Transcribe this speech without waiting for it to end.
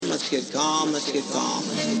let's get calm, let's get calm,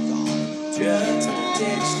 let's get calm. Drugs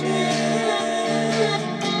addiction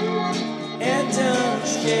and dumb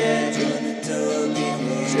shit. Drugs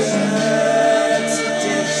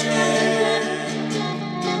addiction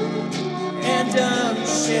and dumb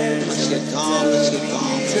shit. Let's get calm, let's get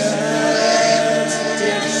calm. Drugs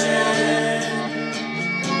addiction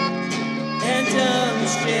and dumb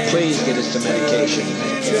shit. Please get us to medication.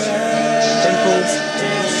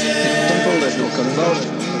 Simple, there's no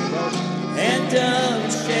convulsion. And dumb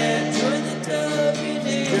shit. Join the Dopey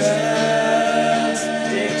Nation. Drugs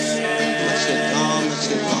addiction. Let's get calm, let's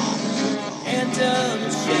get calm. And dumb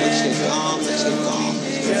shit. Let's get calm, let's get calm.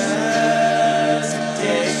 Drugs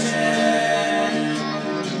addiction.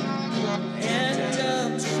 And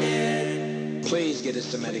dumb shit. Please get us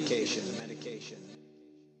to medication.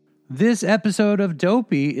 This episode of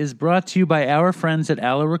Dopey is brought to you by our friends at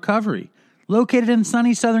Aloe Recovery. Located in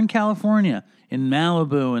sunny Southern California, in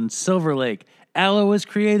Malibu and Silver Lake, Aloe was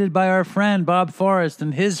created by our friend Bob Forrest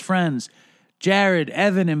and his friends, Jared,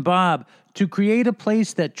 Evan, and Bob, to create a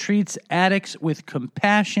place that treats addicts with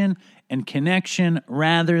compassion and connection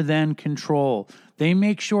rather than control. They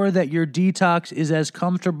make sure that your detox is as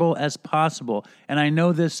comfortable as possible. And I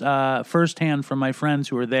know this firsthand from my friends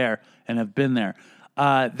who are there and have been there.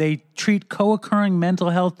 They treat co-occurring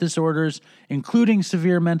mental health disorders, including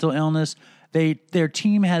severe mental illness. Their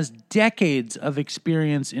team has decades of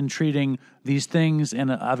experience in treating these things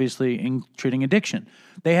and obviously in treating addiction.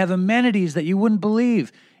 They have amenities that you wouldn't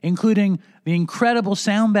believe, including the incredible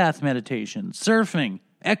sound bath meditation, surfing,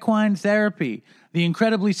 equine therapy, the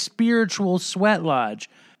incredibly spiritual sweat lodge.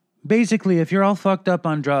 Basically, if you're all fucked up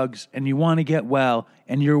on drugs and you want to get well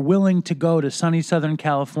and you're willing to go to sunny Southern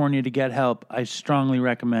California to get help, I strongly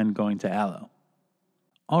recommend going to Aloe.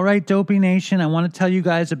 All right, Dopey Nation, I want to tell you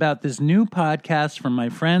guys about this new podcast from my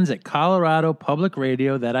friends at Colorado Public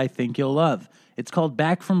Radio that I think you'll love. It's called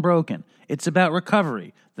Back from Broken. It's about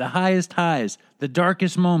recovery, the highest highs, the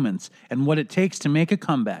darkest moments, and what it takes to make a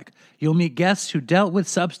comeback. You'll meet guests who dealt with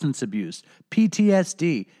substance abuse,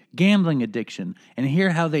 PTSD, gambling addiction, and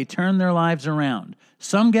hear how they turn their lives around.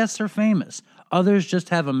 Some guests are famous. Others just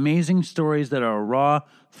have amazing stories that are raw,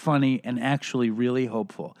 funny, and actually really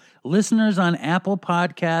hopeful. Listeners on Apple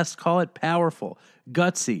Podcasts call it powerful,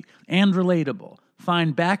 gutsy, and relatable.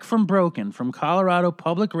 Find Back from Broken from Colorado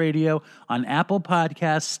Public Radio on Apple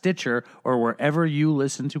Podcasts, Stitcher, or wherever you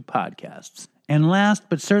listen to podcasts. And last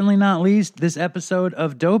but certainly not least, this episode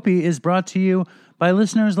of Dopey is brought to you by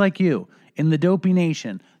listeners like you in the Dopey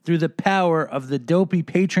Nation through the power of the Dopey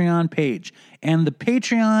Patreon page. And the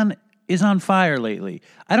Patreon is on fire lately.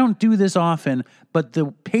 I don't do this often, but the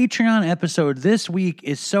Patreon episode this week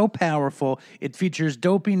is so powerful. It features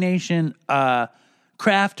Dopey Nation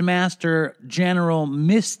Craft Master General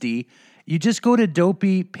Misty. You just go to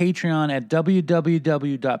Dopey Patreon at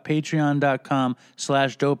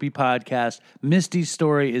www.patreon.com/Dopey Podcast. Misty's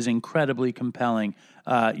story is incredibly compelling.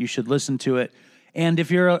 You should listen to it. And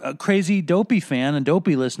if you're a crazy Dopey fan, a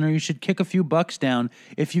Dopey listener, you should kick a few bucks down.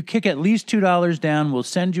 If you kick at least $2 down, we'll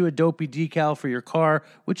send you a Dopey decal for your car,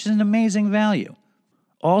 which is an amazing value.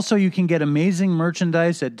 Also, you can get amazing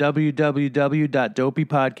merchandise at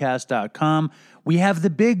www.dopeypodcast.com. We have the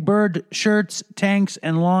Big Bird shirts, tanks,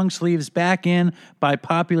 and long sleeves back in by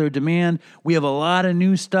popular demand. We have a lot of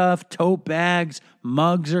new stuff. Tote bags,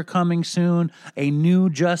 mugs are coming soon. A new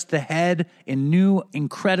Just the Head in new,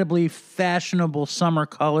 incredibly fashionable summer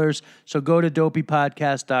colors. So go to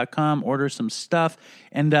dopeypodcast.com, order some stuff.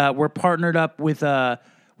 And we're partnered up with a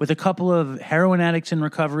couple of heroin addicts in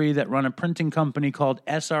recovery that run a printing company called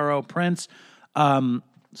SRO Prints.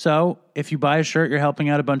 So if you buy a shirt, you're helping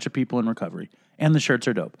out a bunch of people in recovery. And the shirts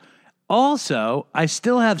are dope. Also, I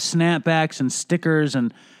still have snapbacks and stickers,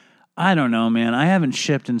 and I don't know, man. I haven't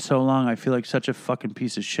shipped in so long. I feel like such a fucking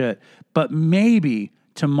piece of shit. But maybe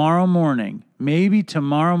tomorrow morning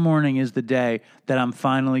is the day that I'm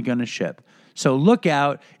finally going to ship. So look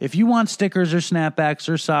out. If you want stickers or snapbacks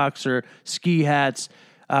or socks or ski hats,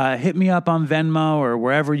 hit me up on Venmo or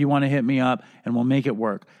wherever you want to hit me up, and we'll make it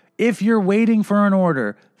work. If you're waiting for an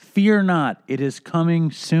order, fear not. It is coming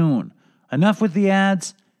soon. Enough with the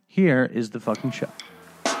ads. Here is the fucking show.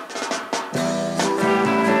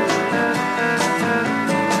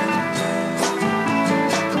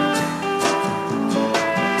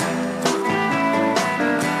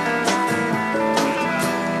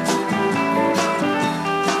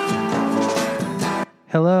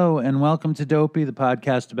 Hello, and welcome to Dopey, the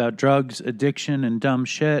podcast about drugs, addiction, and dumb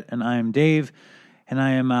shit. And I am Dave, and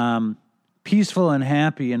I am peaceful and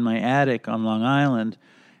happy in my attic on Long Island.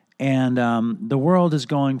 And the world is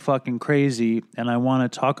going fucking crazy, and I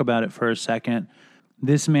want to talk about it for a second.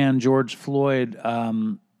 This man, George Floyd,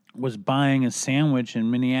 was buying a sandwich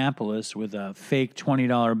in Minneapolis with a fake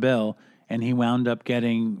 $20 bill, and he wound up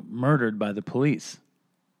getting murdered by the police.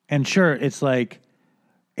 And sure, it's like,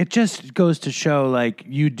 it just goes to show, like,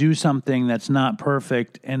 you do something that's not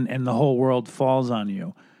perfect, and the whole world falls on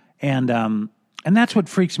you. And that's what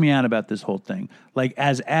freaks me out about this whole thing. Like,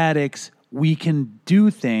 as addicts, we can do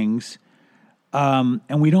things, and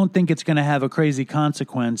we don't think it's going to have a crazy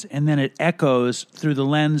consequence, and then it echoes through the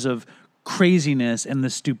lens of craziness and the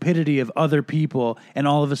stupidity of other people, and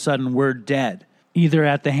all of a sudden we're dead, either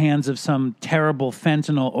at the hands of some terrible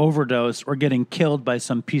fentanyl overdose or getting killed by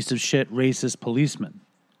some piece of shit racist policeman.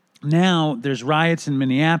 Now there's riots in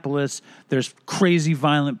Minneapolis, there's crazy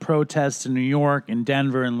violent protests in New York and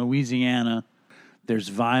Denver and Louisiana. There's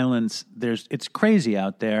violence, it's crazy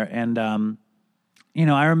out there. And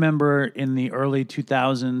I remember in the early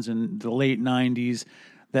 2000s and the late 90s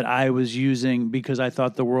that I was using because I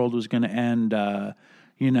thought the world was going to end,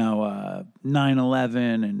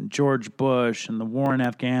 9/11 and George Bush and the war in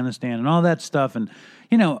Afghanistan and all that stuff. And,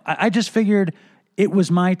 I just figured it was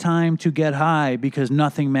my time to get high because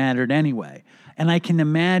nothing mattered anyway. And I can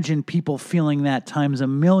imagine people feeling that times a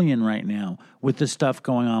million right now with the stuff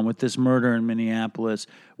going on, with this murder in Minneapolis,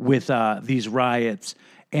 with these riots.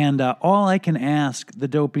 And all I can ask the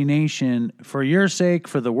Dopey Nation, for your sake,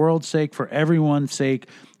 for the world's sake, for everyone's sake,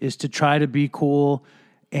 is to try to be cool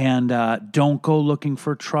and don't go looking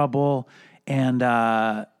for trouble and,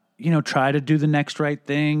 try to do the next right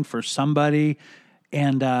thing for somebody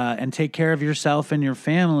and take care of yourself and your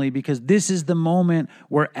family, because this is the moment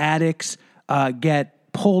where addicts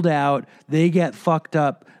get pulled out, they get fucked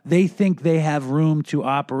up, they think they have room to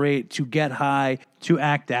operate, to get high, to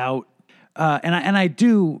act out. And I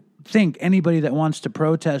do think anybody that wants to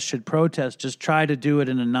protest should protest. Just try to do it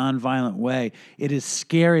in a nonviolent way. It is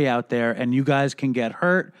scary out there, and you guys can get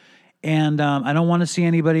hurt. And I don't want to see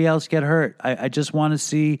anybody else get hurt. I just want to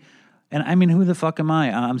see, and I mean, who the fuck am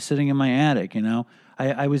I? I'm sitting in my attic,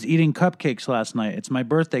 I was eating cupcakes last night. It's my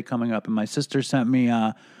birthday coming up, and my sister sent me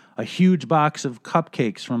a huge box of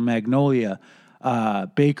cupcakes from Magnolia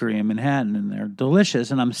Bakery in Manhattan, and they're delicious.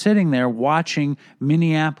 And I'm sitting there watching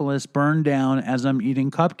Minneapolis burn down as I'm eating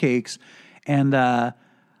cupcakes, and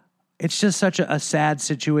it's just such a sad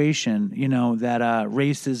situation, that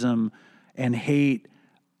racism and hate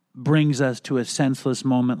brings us to a senseless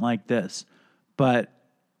moment like this. But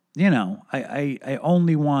I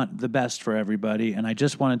only want the best for everybody, and I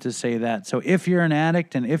just wanted to say that. So if you're an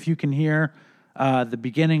addict, and if you can hear the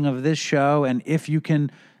beginning of this show, and if you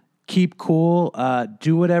can keep cool,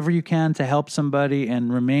 do whatever you can to help somebody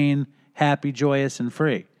and remain happy, joyous, and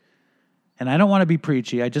free. And I don't want to be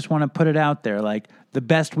preachy. I just want to put it out there. Like, the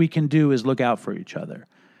best we can do is look out for each other.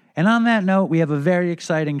 And on that note, we have a very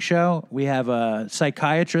exciting show. We have a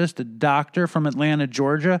psychiatrist, a doctor from Atlanta,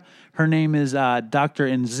 Georgia. Her name is Dr.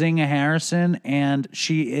 Nzinga Harrison, and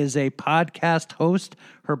she is a podcast host.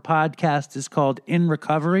 Her podcast is called In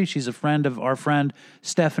Recovery. She's a friend of our friend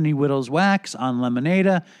Stephanie Whittles Wax on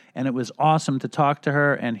Lemonada, and it was awesome to talk to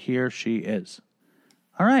her, and here she is.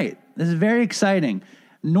 All right, this is very exciting.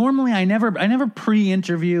 Normally, I never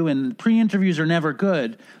pre-interview, and pre-interviews are never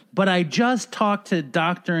good. But I just talked to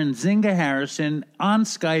Dr. Nzinga Harrison on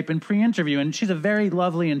Skype in pre-interview, and she's a very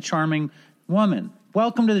lovely and charming woman.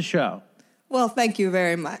 Welcome to the show. Well, thank you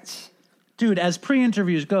very much. Dude, as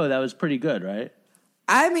pre-interviews go, that was pretty good, right?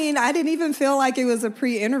 I mean, I didn't even feel like it was a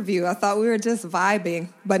pre-interview. I thought we were just vibing,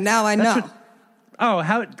 but now I know.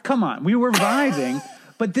 Come on. We were vibing.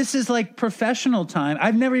 But this is like professional time.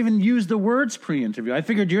 I've never even used the words pre-interview. I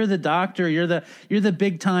figured you're the doctor. You're the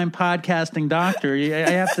big time podcasting doctor.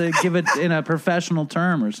 I have to give it in a professional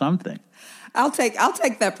term or something. I'll take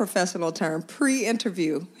that professional term,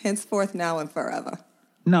 pre-interview, henceforth, now and forever.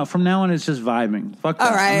 No, from now on it's just vibing. Fuck that.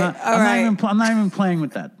 All right, I'm not even playing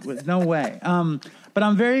with that. No way. But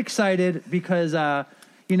I'm very excited because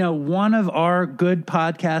one of our good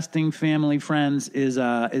podcasting family friends is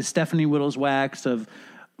Stephanie Whittles Wax of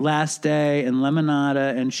Last Day and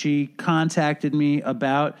Lemonada, and she contacted me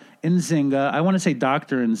about Nzinga. I want to say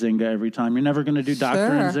Dr. Nzinga every time. You're never going to do Dr.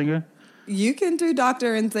 Nzinga? You can do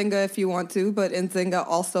Dr. Nzinga if you want to, but Nzinga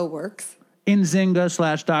also works.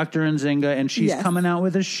 Nzinga/Dr. Nzinga, and she's coming out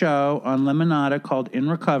with a show on Lemonada called In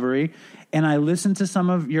Recovery, and I listened to some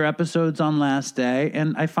of your episodes on Last Day,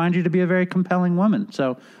 and I find you to be a very compelling woman. So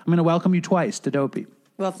I'm going to welcome you twice to Dopey.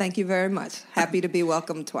 Well, thank you very much. Happy to be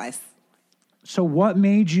welcomed twice. So what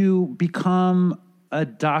made you become a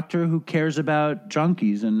doctor who cares about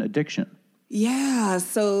junkies and addiction? Yeah,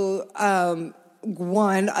 so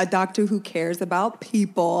one, a doctor who cares about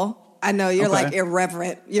people. I know you're like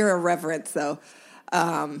irreverent. You're irreverent, so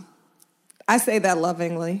I say that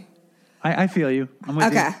lovingly. I feel you. I'm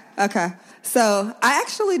with you. Okay. So I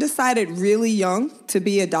actually decided really young to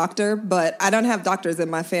be a doctor, but I don't have doctors in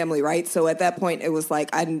my family, right? So at that point, it was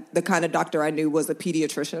like the kind of doctor I knew was a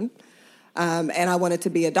pediatrician. And I wanted to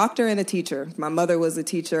be a doctor and a teacher. My mother was a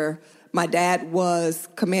teacher. My dad was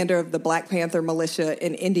commander of the Black Panther militia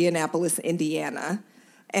in Indianapolis, Indiana,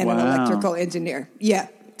 and an electrical engineer. Yeah.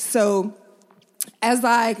 So as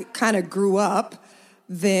I kind of grew up,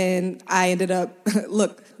 then I ended up,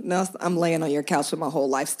 look, now I'm laying on your couch with my whole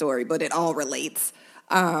life story, but it all relates.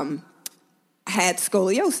 Had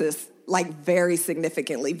scoliosis, like very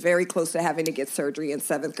significantly, very close to having to get surgery in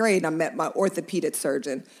 7th grade. I met my orthopedic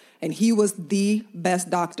surgeon, and he was the best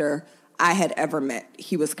doctor I had ever met.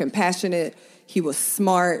 He was compassionate. He was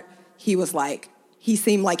smart. He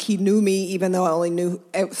seemed like he knew me, even though I only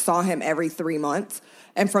saw him every 3 months.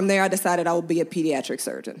 And from there, I decided I would be a pediatric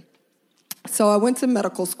surgeon. So I went to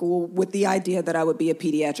medical school with the idea that I would be a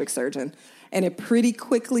pediatric surgeon. And it pretty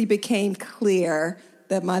quickly became clear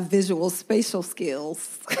that my visual spatial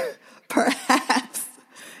skills perhaps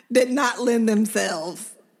did not lend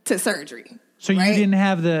themselves to surgery. So right? You didn't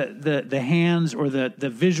have the hands or the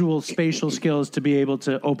visual spatial skills to be able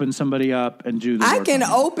to open somebody up and do the work. I can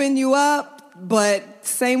open you up, but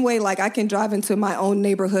same way like I can drive into my own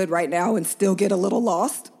neighborhood right now and still get a little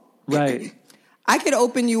lost. Right. I could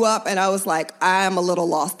open you up, and I was like, I am a little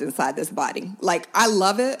lost inside this body. Like, I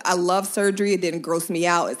love it. I love surgery. It didn't gross me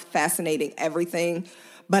out. It's fascinating, everything.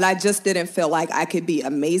 But I just didn't feel like I could be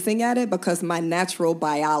amazing at it because my natural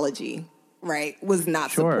biology, right, was not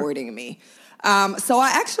supporting me. So I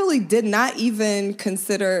actually did not even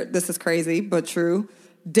consider, this is crazy, but true,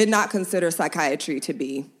 did not consider psychiatry to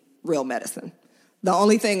be real medicine. The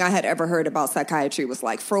only thing I had ever heard about psychiatry was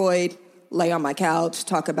like Freud, lay on my couch,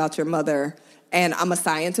 talk about your mother. And I'm a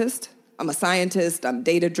scientist. I'm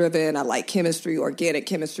data-driven. I like chemistry. Organic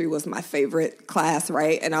chemistry was my favorite class,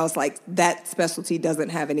 right? And I was like, that specialty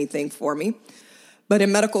doesn't have anything for me. But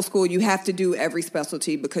in medical school, you have to do every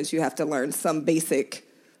specialty because you have to learn some basic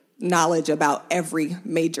knowledge about every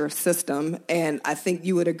major system. And I think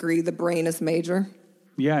you would agree the brain is major.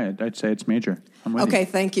 Yeah, I'd say it's major. I'm with Okay, you.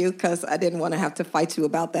 thank you, because I didn't want to have to fight you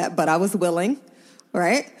about that, but I was willing,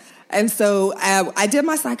 right? And so I did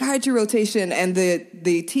my psychiatry rotation, and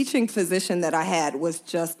the teaching physician that I had was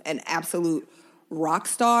just an absolute rock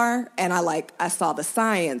star. And I saw the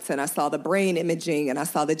science, and I saw the brain imaging, and I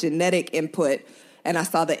saw the genetic input, and I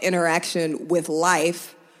saw the interaction with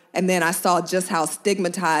life. And then I saw just how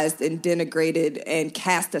stigmatized and denigrated and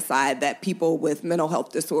cast aside that people with mental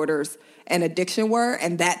health disorders and addiction were.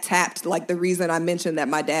 And that tapped, like the reason I mentioned that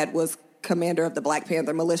my dad was commander of the Black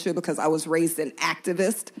Panther militia, because I was raised an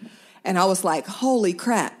activist. And I was like, holy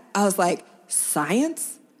crap. I was like,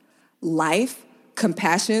 science, life,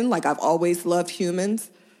 compassion, like I've always loved humans,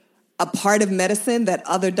 a part of medicine that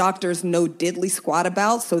other doctors know diddly squat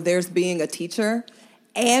about. So there's being a teacher,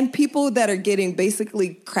 and people that are getting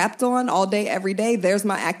basically crapped on all day, every day. There's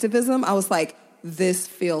my activism. I was like, this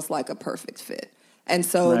feels like a perfect fit. And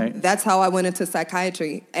so That's how I went into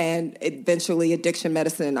psychiatry and eventually addiction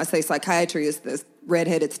medicine. I say psychiatry is this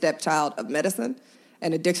redheaded stepchild of medicine,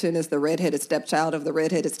 and addiction is the redheaded stepchild of the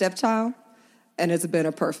redheaded stepchild, and it's been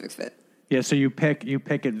a perfect fit. Yeah, so you pick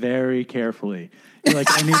it very carefully. You're like,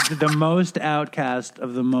 I need the most outcast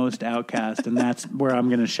of the most outcast, and that's where I'm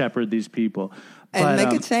going to shepherd these people. And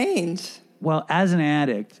make a change. Well, as an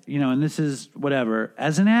addict, and this is whatever,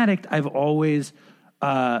 as an addict, I've always...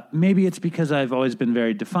 maybe it's because I've always been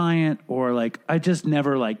very defiant, or like I just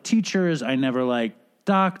never liked teachers. I never liked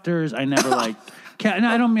doctors. I never liked. I'm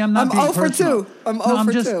not being personal. I'm 0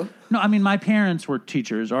 for 2. No, I mean my parents were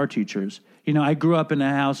teachers, are teachers. I grew up in a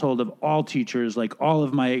household of all teachers. Like all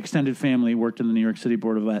of my extended family worked in the New York City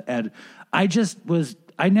Board of Ed. I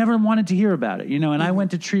never wanted to hear about it. And I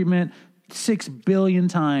went to treatment 6 billion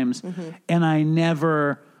times, and I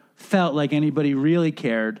never felt like anybody really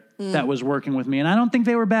cared that was working with me. And I don't think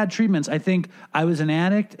they were bad treatments. I think I was an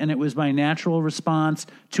addict, and it was my natural response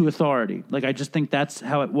to authority. Like, I just think that's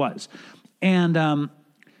how it was. And,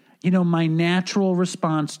 my natural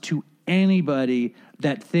response to anybody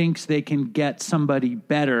that thinks they can get somebody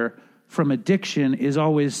better from addiction is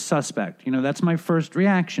always suspect. That's my first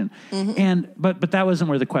reaction. But that wasn't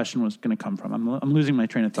where the question was going to come from. I'm losing my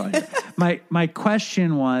train of thought here. My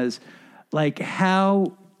question was,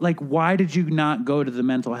 why did you not go to the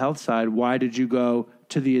mental health side? Why did you go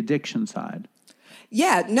to the addiction side?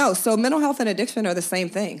 Yeah, no. So mental health and addiction are the same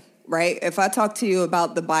thing, right? If I talk to you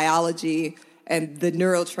about the biology and the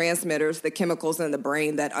neurotransmitters, the chemicals in the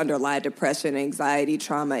brain that underlie depression, anxiety,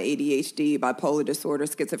 trauma, ADHD, bipolar disorder,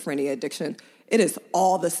 schizophrenia, addiction, It is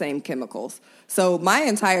all the same chemicals. So my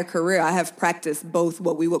entire career, I have practiced both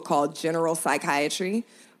what we would call general psychiatry,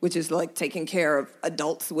 which is like taking care of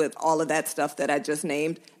adults with all of that stuff that I just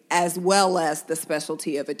named, as well as the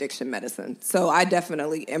specialty of addiction medicine. So I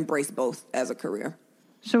definitely embrace both as a career.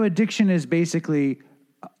 So addiction is basically,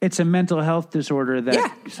 it's a mental health disorder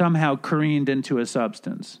that somehow careened into a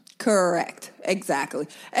substance. Correct. Exactly.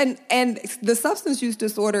 And the substance use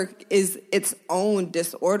disorder is its own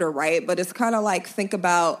disorder, right? But it's kind of like, think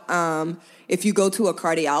about if you go to a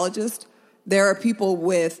cardiologist, there are people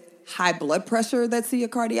with high blood pressure that see a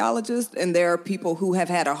cardiologist, and there are people who have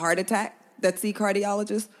had a heart attack that see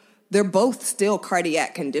cardiologists. They're both still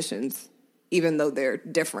cardiac conditions, even though they're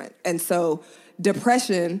different. And so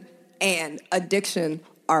depression and addiction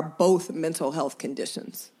are both mental health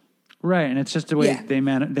conditions. Right, and it's just the way they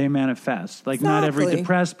manifest. Like, not every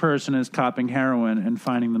depressed person is copping heroin and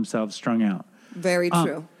finding themselves strung out. Very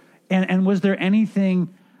true. And was there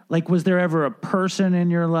anything, like, was there ever a person in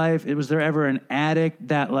your life? Was there ever an addict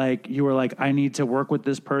that, like, you were like, I need to work with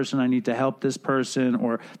this person, I need to help this person?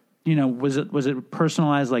 Or, you know, was it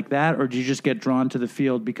personalized like that? Or did you just get drawn to the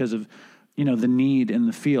field because of, you know, the need in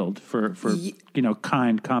the field for you know,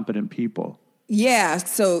 kind, competent people? Yeah,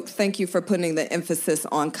 so thank you for putting the emphasis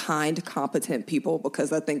on kind, competent people,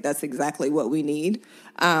 because I think that's exactly what we need.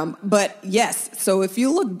 But yes, so if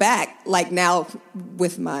you look back, like now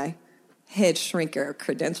with my head shrinker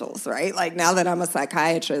credentials, right? Like now that I'm a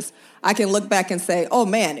psychiatrist, I can look back and say, oh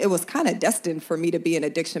man, it was kind of destined for me to be an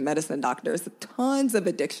addiction medicine doctor. There's tons of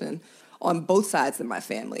addiction on both sides of my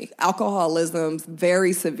family. Alcoholism,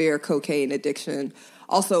 very severe cocaine addiction,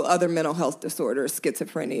 also other mental health disorders,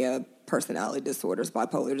 schizophrenia, personality disorders,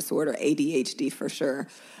 bipolar disorder, ADHD for sure.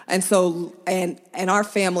 And so, and our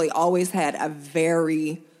family always had a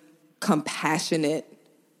very compassionate,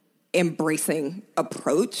 embracing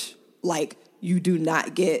approach. Like, you do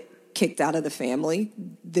not get kicked out of the family,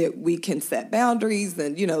 that we can set boundaries,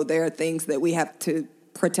 and, you know, there are things that we have to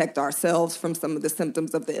protect ourselves from some of the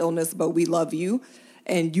symptoms of the illness, but we love you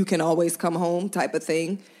and you can always come home type of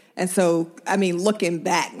thing. And so, I mean, looking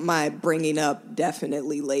back, my bringing up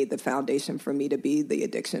definitely laid the foundation for me to be the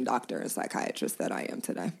addiction doctor and psychiatrist that I am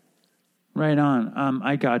today. Right on.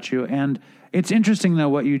 I got you. And it's interesting, though,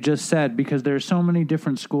 what you just said, because there are so many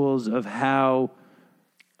different schools of how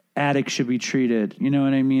addicts should be treated. You know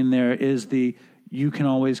what I mean? There is the you can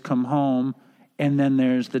always come home, and then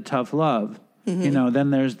there's the tough love. Mm-hmm. You know,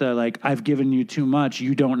 then there's the, like, I've given you too much,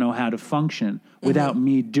 you don't know how to function without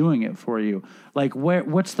me doing it for you. Like,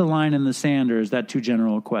 what's the line in the sand, or is that too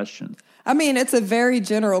general a question? I mean, it's a very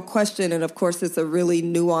general question, and of course it's a really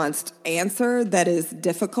nuanced answer that is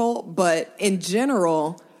difficult, but in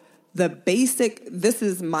general, this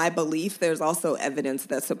is my belief, there's also evidence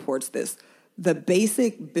that supports this. The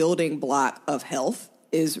basic building block of health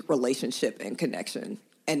is relationship and connection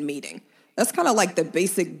and meeting. That's kind of like the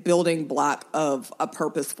basic building block of a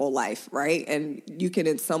purposeful life, right? And you can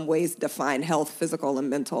in some ways define health, physical and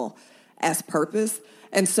mental, as purpose.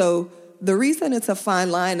 And so the reason it's a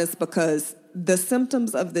fine line is because the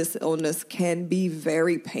symptoms of this illness can be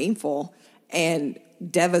very painful and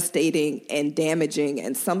devastating and damaging.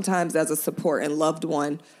 And sometimes as a support and loved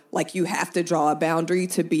one, like, you have to draw a boundary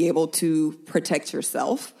to be able to protect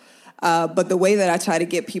yourself. But the way that I try to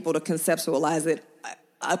get people to conceptualize it,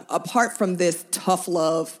 apart from this tough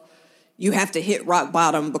love, you have to hit rock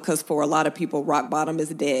bottom, because for a lot of people, rock bottom is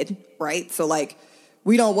dead, right? So, like,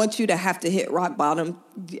 we don't want you to have to hit rock bottom.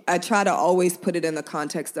 I try to always put it in the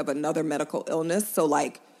context of another medical illness. So,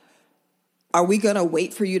 like, are we going to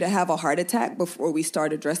wait for you to have a heart attack before we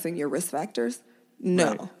start addressing your risk factors? No.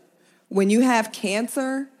 Right. When you have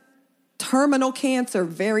cancer, terminal cancer,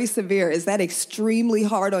 very severe, is that extremely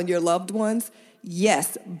hard on your loved ones?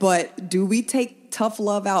 Yes, but do we take tough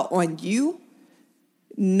love out on you?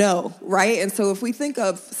 No, right? And so if we think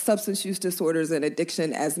of substance use disorders and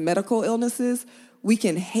addiction as medical illnesses, we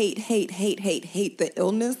can hate the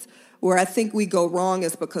illness. Where I think we go wrong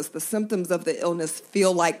is because the symptoms of the illness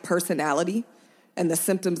feel like personality, and the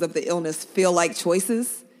symptoms of the illness feel like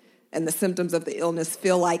choices, and the symptoms of the illness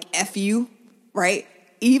feel like F you, right?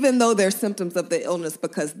 Even though they're symptoms of the illness,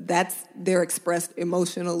 because they're expressed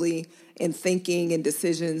emotionally in thinking and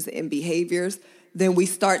decisions and behaviors, then we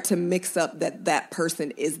start to mix up that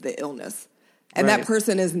person is the illness. And that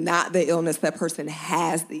person is not the illness. That person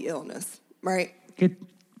has the illness, right?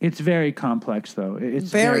 It's very complex, though.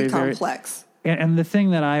 It's very complex. And the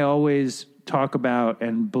thing that I always talk about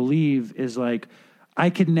and believe is, like,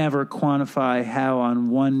 I could never quantify how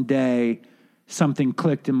on one day something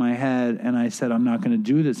clicked in my head and I said, I'm not going to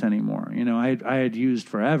do this anymore. You know, I had used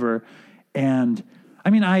forever, and I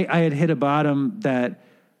mean, I had hit a bottom that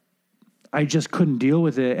I just couldn't deal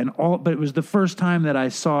with it, but it was the first time that I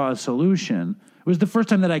saw a solution. It was the first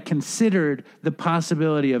time that I considered the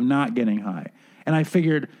possibility of not getting high. And I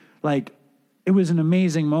figured, like, it was an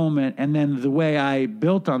amazing moment. And then the way I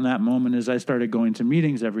built on that moment is I started going to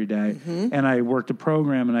meetings every day, and I worked a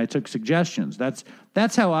program and I took suggestions.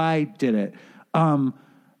 That's how I did it.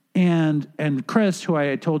 And Chris, who I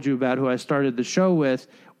had told you about, who I started the show with,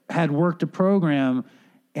 had worked a program,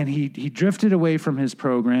 and he drifted away from his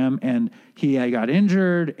program, and he got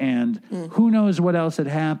injured, and who knows what else had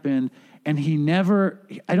happened. And he never,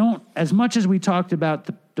 as much as we talked about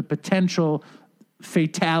the potential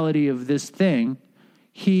fatality of this thing,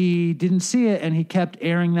 he didn't see it, and he kept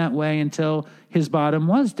erring that way until his bottom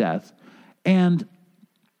was death. And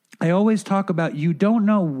I always talk about, you don't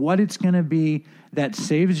know what it's going to be that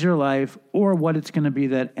saves your life or what it's going to be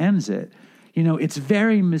that ends it. You know, it's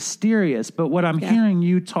very mysterious, but what I'm hearing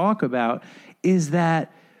you talk about is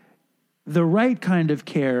that the right kind of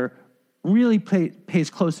care really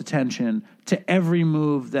pays close attention to every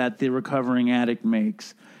move that the recovering addict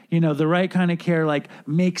makes. You know, the right kind of care, like,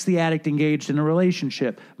 makes the addict engaged in a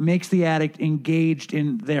relationship, makes the addict engaged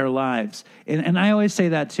in their lives. And I always say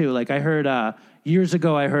that too. Like, I heard, years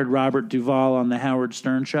ago, I heard Robert Duvall on the Howard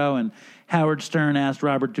Stern show, and Howard Stern asked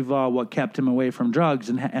Robert Duvall what kept him away from drugs,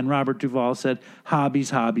 and Robert Duvall said, hobbies,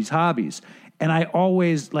 hobbies, hobbies. And I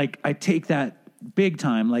always, like, I take that big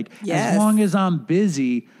time. Like, as long as I'm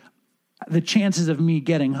busy, the chances of me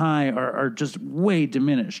getting high are just way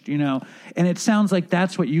diminished, you know? And it sounds like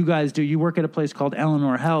that's what you guys do. You work at a place called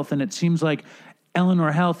Eleanor Health, and it seems like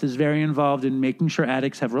Eleanor Health is very involved in making sure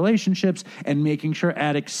addicts have relationships and making sure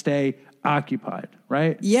addicts stay occupied,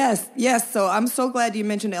 right? Yes. So I'm so glad you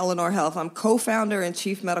mentioned Eleanor Health. I'm co-founder and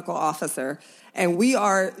chief medical officer, and we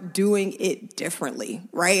are doing it differently,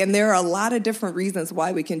 right? And there are a lot of different reasons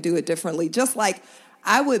why we can do it differently. Just like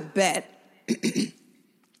I would bet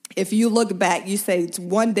if you look back, you say,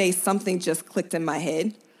 one day something just clicked in my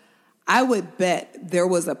head. I would bet there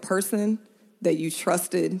was a person that you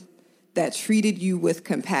trusted that treated you with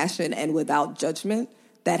compassion and without judgment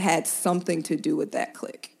that had something to do with that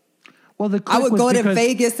click. Well, the click I would was go to because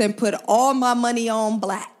Vegas and put all my money on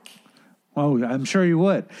black. Oh, I'm sure you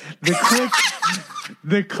would.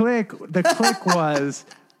 The click was,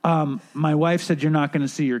 my wife said, you're not going to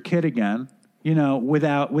see your kid again, you know,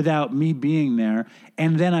 without me being there.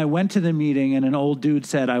 And then I went to the meeting, and an old dude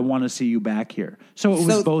said, I want to see you back here. So it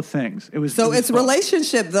was both things. It's both.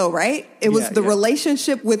 Relationship though, right? It was the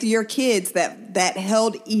relationship with your kids that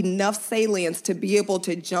held enough salience to be able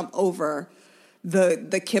to jump over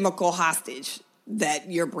the chemical hostage that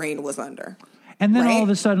your brain was under. And then right? all of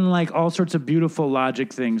a sudden, like, all sorts of beautiful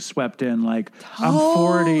logic things swept in. Like,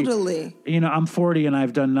 Totally. I'm 40 and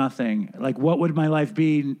I've done nothing. Like, what would my life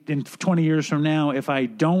be in 20 years from now if I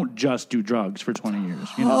don't just do drugs for 20 years?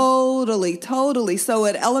 You know? Totally. So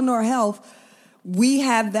at Eleanor Health, we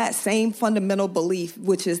have that same fundamental belief,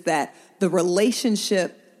 which is that the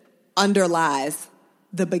relationship underlies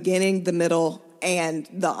the beginning, the middle, and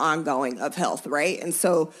the ongoing of health, right? And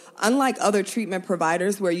so unlike other treatment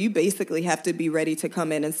providers where you basically have to be ready to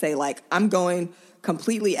come in and say, like, I'm going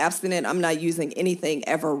completely abstinent, I'm not using anything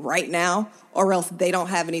ever right now, or else they don't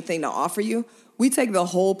have anything to offer you, we take the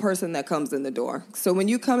whole person that comes in the door. So when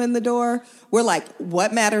you come in the door, we're like,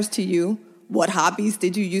 what matters to you? What hobbies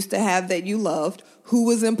did you used to have that you loved? Who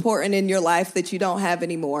was important in your life that you don't have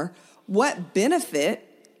anymore? What benefit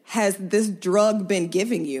has this drug been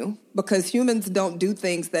giving you? Because humans don't do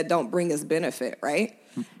things that don't bring us benefit, right?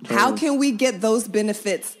 Totally. How can we get those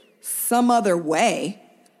benefits some other way?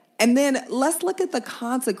 And then let's look at the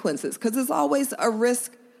consequences, because it's always a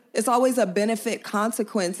risk. It's always a benefit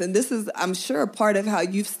consequence. And this is, I'm sure, part of how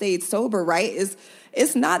you've stayed sober, right?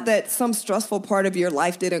 It's not that some stressful part of your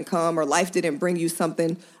life didn't come or life didn't bring you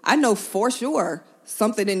something. I know for sure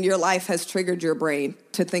something in your life has triggered your brain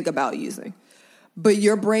to think about using. But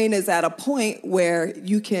your brain is at a point where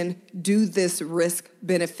you can do this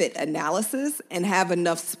risk-benefit analysis and have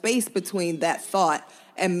enough space between that thought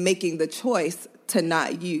and making the choice to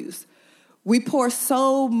not use. We pour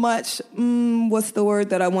so much, what's the word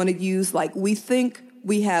that I want to use? Like, we think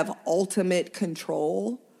we have ultimate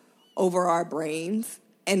control over our brains,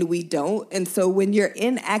 and we don't. And so when you're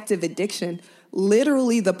in active addiction,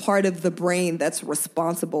 literally the part of the brain that's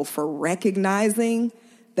responsible for recognizing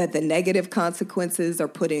that the negative consequences are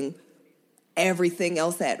putting everything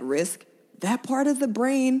else at risk, that part of the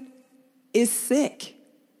brain is sick.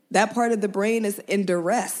 That part of the brain is in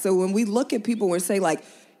duress. So when we look at people and say, like,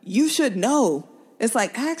 you should know, it's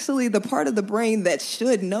like, actually, the part of the brain that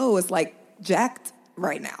should know is, like, jacked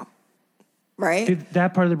right now, right? Dude,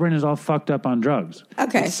 that part of the brain is all fucked up on drugs.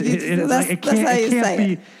 Okay. That's how you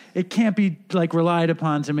say it. It can't be like relied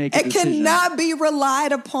upon to make a decision. It cannot be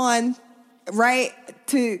relied upon, right,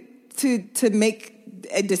 to make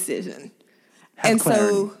a decision.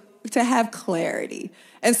 So to have clarity.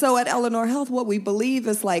 And so at Eleanor Health, what we believe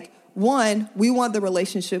is like, one, we want the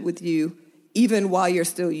relationship with you even while you're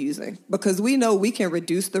still using, because we know we can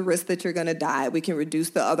reduce the risk that you're going to die. We can reduce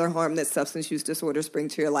the other harm that substance use disorders bring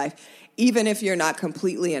to your life, even if you're not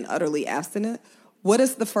completely and utterly abstinent. What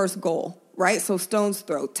is the first goal, right? So stone's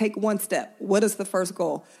throw, take one step. What is the first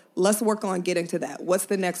goal? Let's work on getting to that. What's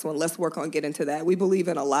the next one? Let's work on getting to that. We believe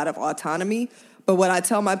in a lot of autonomy, but what I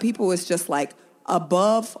tell my people is just like,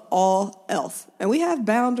 above all else. And we have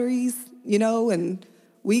boundaries, and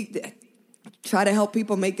we try to help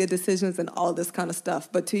people make good decisions and all this kind of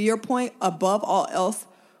stuff. But to your point, above all else,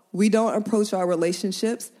 we don't approach our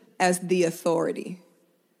relationships as the authority,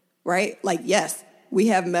 right? Like, yes, we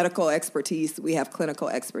have medical expertise. We have clinical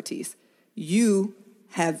expertise. You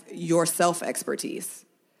have your self-expertise.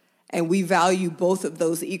 And we value both of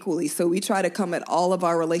those equally. So we try to come at all of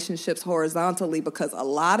our relationships horizontally, because a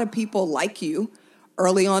lot of people like you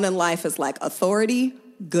early on in life is like authority,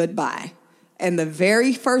 goodbye. And the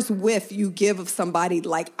very first whiff you give of somebody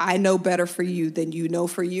like, I know better for you than you know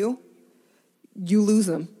for you, you lose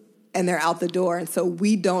them and they're out the door. And so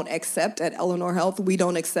we don't accept at Eleanor Health, we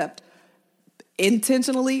don't accept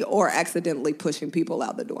intentionally or accidentally pushing people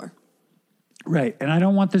out the door. Right. And I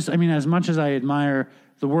don't want this, as much as I admire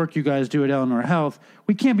the work you guys do at Eleanor Health,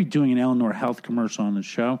 we can't be doing an Eleanor Health commercial on this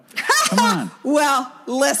show. Come on. Well,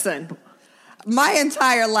 listen, my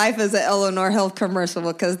entire life is an Eleanor Health commercial,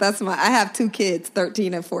 because I have 2 kids,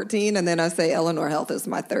 13 and 14, and then I say Eleanor Health is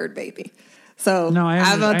my third baby. So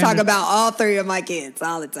I'm going to talk about all 3 of my kids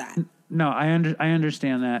all the time. No, I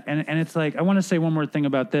understand that. And it's like, I want to say one more thing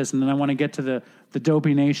about this, and then I want to get to the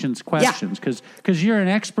Dopey Nation's questions, because you're an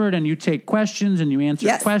expert and you take questions and you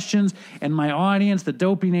answer questions, and my audience, the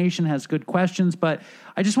Dopey Nation, has good questions. But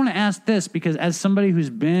I just want to ask this, because as somebody who's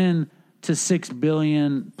been to 6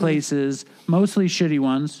 billion places, mostly shitty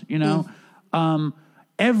ones,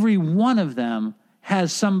 every one of them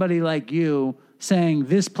has somebody like you saying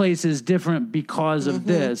this place is different because of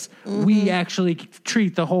this. We actually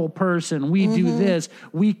treat the whole person. We do this.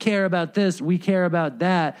 We care about this. We care about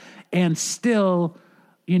that. And still,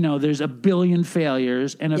 there's a billion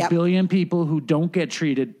failures and a billion people who don't get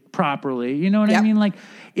treated properly. You know what I mean? Like,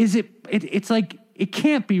 it's like, it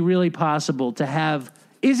can't be really possible to have,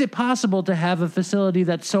 is it possible to have a facility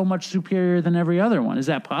that's so much superior than every other one? Is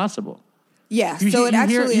that possible? Yeah,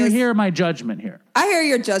 You hear my judgment here. I hear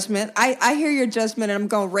your judgment. I hear your judgment, and I'm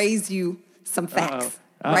going to raise you some facts,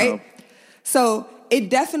 right? So it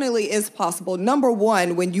definitely is possible. Number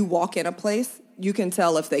one, when you walk in a place, you can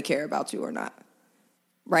tell if they care about you or not,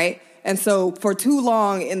 right? And so for too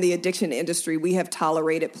long in the addiction industry, we have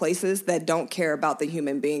tolerated places that don't care about the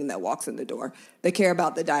human being that walks in the door. They care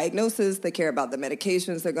about the diagnosis. They care about the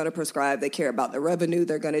medications they're going to prescribe. They care about the revenue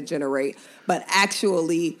they're going to generate. But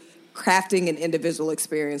actually crafting an individual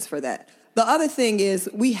experience for that. The other thing is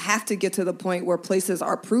we have to get to the point where places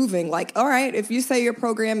are proving, like, all right, if you say your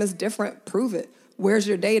program is different, prove it. Where's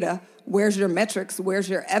your data? Where's your metrics? Where's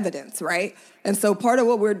your evidence, right? And so part of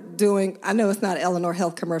what we're doing, I know it's not an Eleanor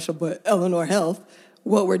Health commercial, but Eleanor Health,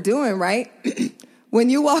 what we're doing, right? When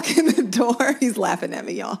you walk in the door, he's laughing at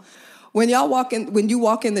me, y'all. When you walk in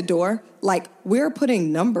the door, like, we're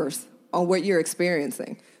putting numbers on what you're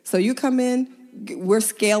experiencing. So you come in, we're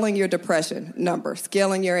scaling your depression, number,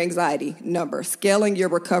 scaling your anxiety, number, scaling your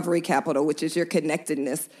recovery capital, which is your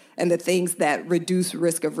connectedness and the things that reduce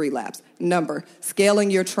risk of relapse, number, scaling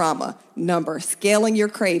your trauma, number, scaling your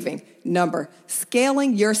craving, number,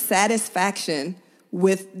 scaling your satisfaction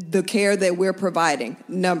with the care that we're providing,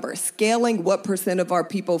 number, scaling what % of our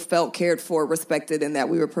people felt cared for, respected, and that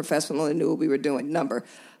we were professional and knew what we were doing, number.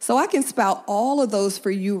 So I can spout all of those for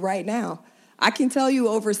you right now. I can tell you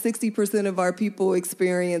over 60% of our people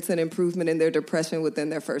experience an improvement in their depression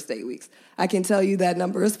within their first 8 weeks. I can tell you that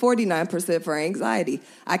number is 49% for anxiety.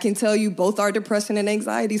 I can tell you both our depression and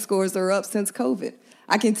anxiety scores are up since COVID.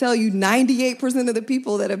 I can tell you 98% of the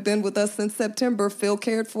people that have been with us since September feel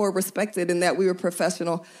cared for, respected, and that we were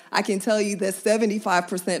professional. I can tell you that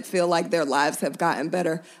 75% feel like their lives have gotten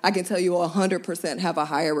better. I can tell you 100% have a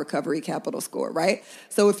higher recovery capital score, right?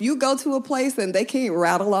 So if you go to a place and they can't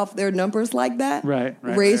rattle off their numbers like that,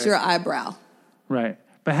 raise your eyebrow. Right.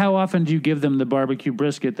 But how often do you give them the barbecue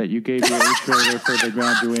brisket that you gave your 8th grader for their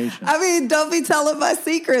graduation? I mean, don't be telling my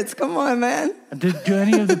secrets. Come on, man. Do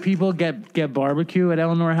any of the people get barbecue at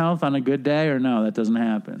Eleanor Health on a good day, or no, that doesn't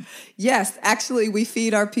happen? Yes, actually, we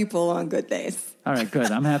feed our people on good days. All right,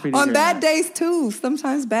 good. I'm happy to On hear bad that. days, too.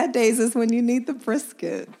 Sometimes bad days is when you need the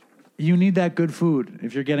brisket. You need that good food.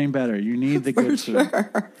 If you're getting better, you need the good food.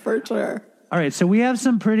 For sure. All right, so we have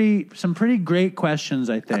some pretty great questions,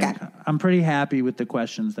 I think. Okay. I'm pretty happy with the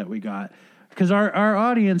questions that we got because our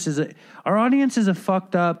audience is a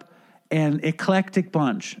fucked up and eclectic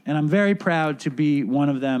bunch, and I'm very proud to be one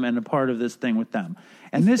of them and a part of this thing with them.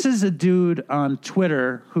 And this is a dude on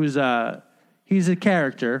Twitter who's he's a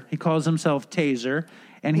character. He calls himself Taser,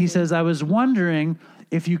 and he says, "I was wondering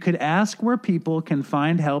if you could ask where people can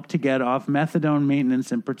find help to get off methadone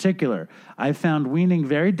maintenance in particular. I found weaning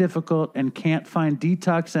very difficult and can't find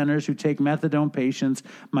detox centers who take methadone patients.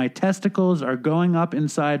 My testicles are going up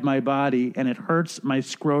inside my body, and it hurts my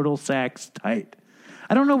scrotal sacs tight."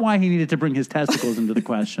 I don't know why he needed to bring his testicles into the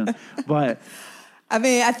question, but... I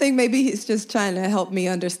mean, I think maybe he's just trying to help me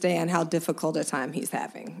understand how difficult a time he's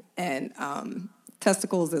having. And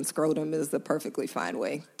testicles and scrotum is the perfectly fine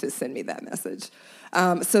way to send me that message.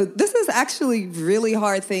 So this is actually really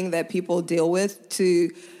hard thing that people deal with.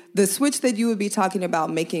 The switch that you would be talking about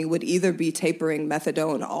making would either be tapering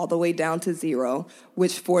methadone all the way down to 0,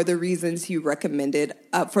 which for the reasons he recommended,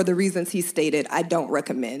 for the reasons he stated, I don't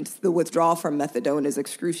recommend. The withdrawal from methadone is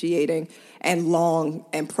excruciating and long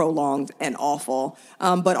and prolonged and awful.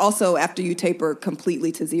 But also after you taper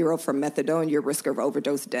completely to 0 from methadone, your risk of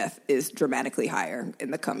overdose death is dramatically higher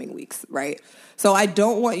in the coming weeks, right? So I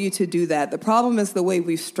don't want you to do that. The problem is the way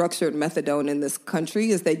we've structured methadone in this country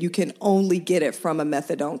is that you can only get it from a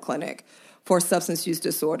methadone clinic for substance use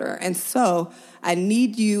disorder. And so I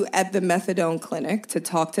need you at the methadone clinic to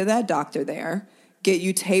talk to that doctor there, get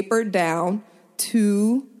you tapered down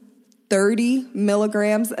to 30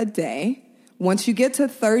 milligrams a day. Once you get to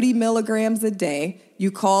 30 milligrams a day, you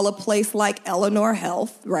call a place like Eleanor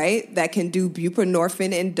Health, right, that can do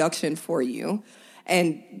buprenorphine induction for you.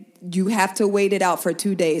 And you have to wait it out for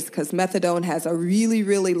 2 days because methadone has a really,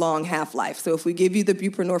 really long half-life. So if we give you the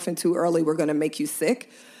buprenorphine too early, we're going to make you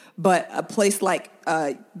sick. But a place like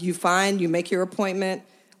you make your appointment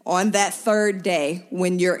on that 3rd day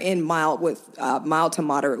when you're in mild to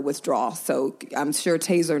moderate withdrawal. So I'm sure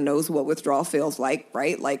Taser knows what withdrawal feels like,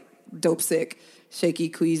 right? Like dope sick, shaky,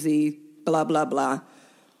 queasy, blah, blah, blah.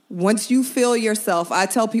 Once you feel yourself, I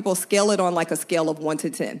tell people scale it on like a scale of 1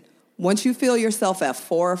 to 10. Once you feel yourself at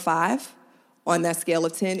 4 or 5 on that scale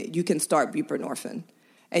of 10, you can start buprenorphine.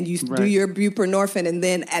 And you do your buprenorphine, and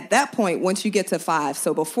then at that point, once you get to 5,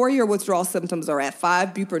 so before your withdrawal symptoms are at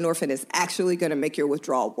 5, buprenorphine is actually going to make your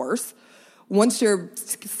withdrawal worse. Once your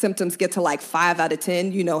symptoms get to like 5 out of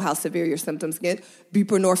 10, you know how severe your symptoms get,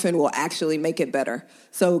 buprenorphine will actually make it better.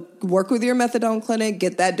 So work with your methadone clinic,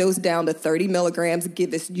 get that dose down to 30 milligrams.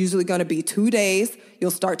 It's usually going to be 2 days.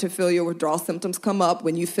 You'll start to feel your withdrawal symptoms come up.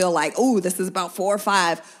 When you feel like, oh, this is about 4 or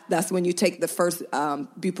 5, that's when you take the first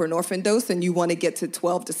buprenorphine dose, and you want to get to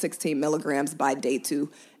 12 to 16 milligrams by day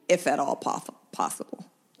 2, if at all possible.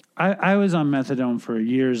 I was on methadone for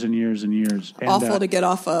years and years and years. And, awful to get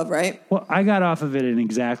off of, right? Well, I got off of it in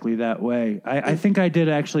exactly that way. I think I did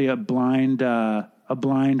actually a blind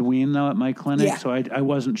wean, though, at my clinic. Yeah. So I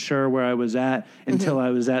wasn't sure where I was at until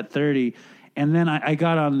I was at 30. And then I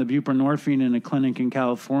got on the buprenorphine in a clinic in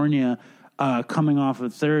California coming off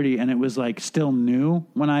of 30, and it was like still new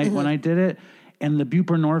when I did it. And the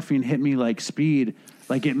buprenorphine hit me like speed.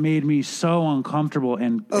 Like, it made me so uncomfortable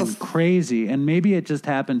and crazy. And maybe it just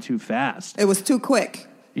happened too fast. It was too quick.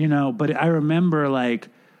 You know, but I remember, like,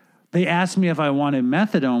 they asked me if I wanted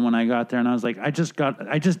methadone when I got there. And I was like, I just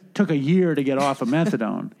took a year to get off of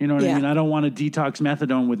methadone. You know what I mean? I don't want to detox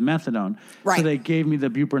methadone with methadone. Right. So they gave me the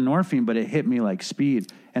buprenorphine, but it hit me like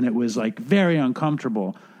speed. And it was, like, very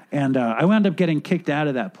uncomfortable. And I wound up getting kicked out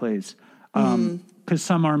of that place because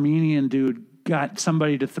some Armenian dude got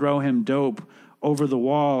somebody to throw him dope over the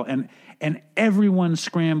wall, and everyone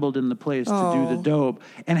scrambled in the place to do the dope.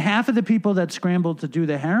 And half of the people that scrambled to do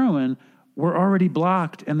the heroin were already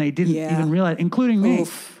blocked, and they didn't even realize, including me.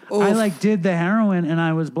 I did the heroin, and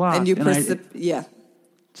I was blocked. And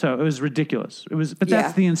so it was ridiculous. But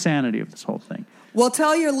that's the insanity of this whole thing. Well,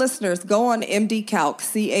 tell your listeners, go on MD Calc,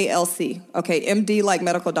 C-A-L-C. Okay, MD like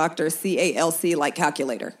medical doctor, C-A-L-C like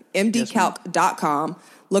calculator. MDCalc.com.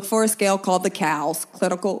 Look for a scale called the COWS,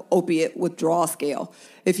 Clinical Opiate Withdrawal Scale.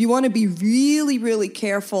 If you want to be really, really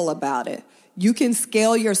careful about it, You can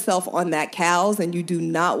scale yourself on that COWS, and you do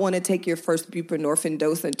not want to take your first buprenorphine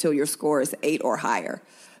dose until your score is 8 or higher.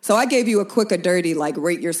 So I gave you a quick and dirty, like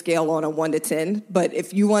rate your scale on a 1 to 10. But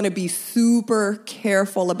if you want to be super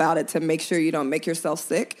careful about it to make sure you don't make yourself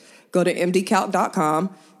sick, go to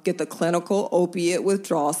mdcalc.com, get the clinical opiate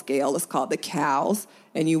withdrawal scale. It's called the COWS,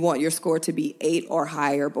 and you want your score to be 8 or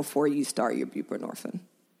higher before you start your buprenorphine.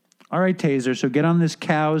 All right, Taser. So get on this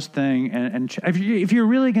COWS thing, and if you're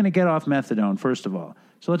really going to get off methadone, first of all.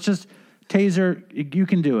 So let's just, Taser, you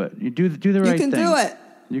can do it. You do the right thing. You can do it.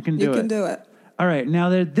 You can do it. You can do it. All right. Now,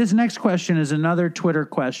 this next question is another Twitter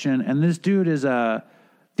question, and this dude is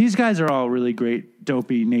these guys are all really great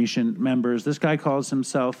Dopey Nation members. This guy calls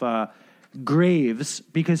himself Graves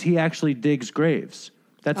because he actually digs graves.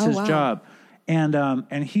 That's his job.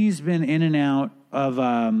 And he's been in and out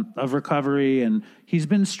of recovery, and he's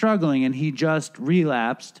been struggling, and he just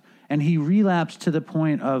relapsed, and he relapsed to the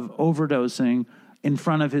point of overdosing in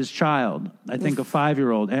front of his child, I think a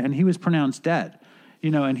 5-year-old, and he was pronounced dead.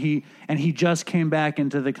 And he just came back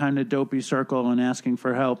into the kind of dopey circle and asking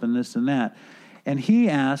for help and this and that. And he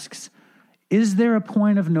asks, is there a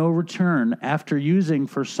point of no return after using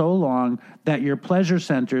for so long that your pleasure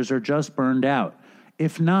centers are just burned out?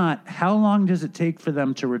 If not, how long does it take for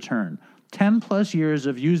them to return? 10 plus years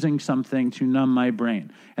of using something to numb my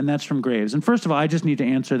brain. And that's from Graves. And first of all, I just need to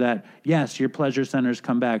answer that. Yes, your pleasure centers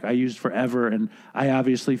come back. I used forever, and I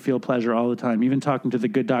obviously feel pleasure all the time. Even talking to the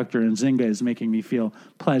good doctor Nzinga is making me feel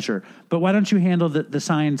pleasure. But why don't you handle the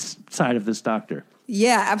science side of this, doctor?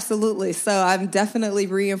 Yeah, absolutely. So I'm definitely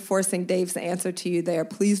reinforcing Dave's answer to you there.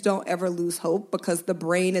 Please don't ever lose hope, because the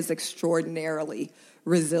brain is extraordinarily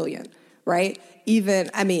resilient. Right?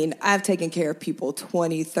 I've taken care of people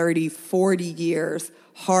 20, 30, 40 years,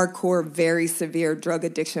 hardcore, very severe drug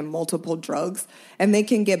addiction, multiple drugs, and they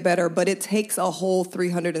can get better, but it takes a whole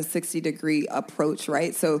 360-degree approach,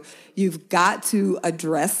 right? So you've got to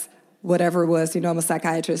address whatever was, I'm a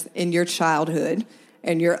psychiatrist, in your childhood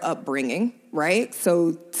and your upbringing, right?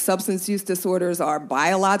 So substance use disorders are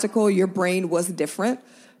biological. Your brain was different,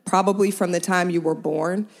 probably from the time you were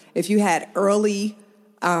born. If you had early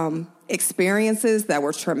experiences that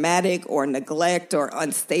were traumatic or neglect or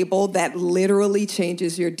unstable, that literally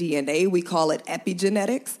changes your DNA. We call it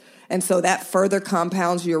epigenetics. And so that further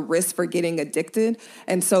compounds your risk for getting addicted.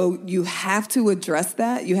 And so you have to address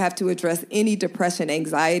that. You have to address any depression,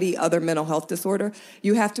 anxiety, other mental health disorder.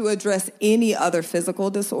 You have to address any other physical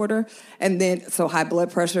disorder. And then, so high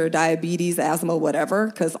blood pressure, diabetes, asthma, whatever,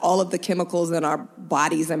 because all of the chemicals in our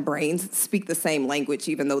bodies and brains speak the same language,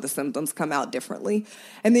 even though the symptoms come out differently.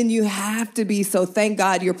 And then you have to be, so thank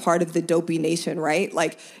God you're part of the Dopey Nation, right?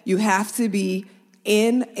 Like, you have to be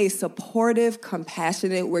in a supportive,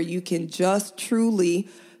 compassionate, where you can just truly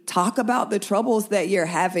talk about the troubles that you're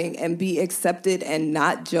having and be accepted and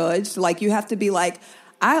not judged. Like, you have to be like,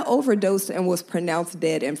 I overdosed and was pronounced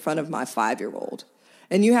dead in front of my 5-year-old.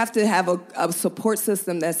 And you have to have a support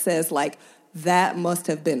system that says, like, that must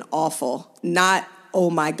have been awful, not,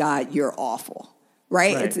 oh my God, you're awful.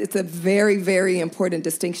 Right? It's a very, very important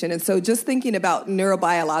distinction. And so just thinking about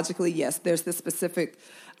neurobiologically, yes, there's this specific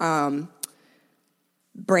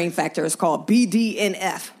brain factor. It's called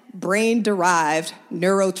BDNF, brain-derived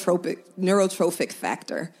neurotrophic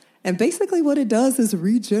factor. And basically what it does is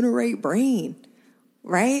regenerate brain,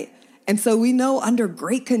 right? And so we know under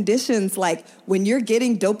great conditions, like when you're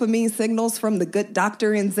getting dopamine signals from the good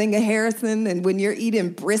doctor Nzinga Harrison, and when you're eating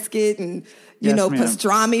brisket and,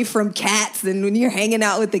 pastrami from cats, and when you're hanging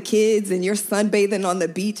out with the kids and you're sunbathing on the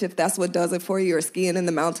beach, if that's what does it for you, or skiing in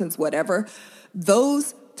the mountains, whatever,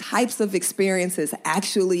 those types of experiences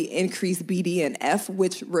actually increase BDNF,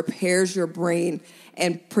 which repairs your brain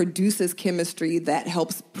and produces chemistry that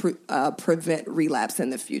helps prevent relapse in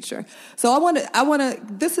the future. So I want to,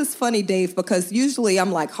 this is funny, Dave, because usually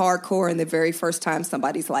I'm like hardcore, and the very first time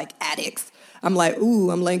somebody's like addicts, I'm like, ooh,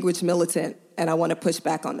 I'm language militant, and I want to push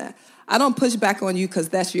back on that. I don't push back on you because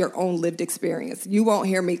that's your own lived experience. You won't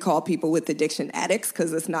hear me call people with addiction addicts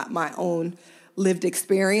because it's not my own lived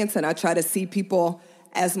experience, and I try to see people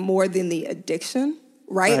as more than the addiction,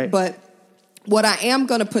 right? But what I am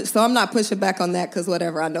going to push, so I'm not pushing back on that because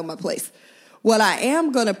whatever, I know my place. What I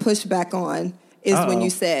am going to push back on is when you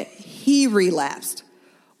said he relapsed.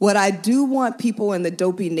 What I do want people in the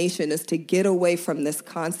Dopey Nation is to get away from this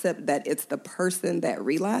concept that it's the person that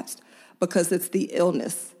relapsed, because it's the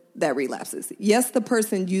illness that relapses. Yes, the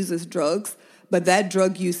person uses drugs, but that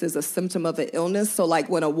drug use is a symptom of an illness. So like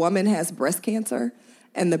when a woman has breast cancer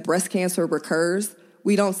and the breast cancer recurs,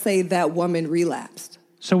 we don't say that woman relapsed.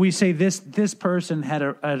 So we say this person had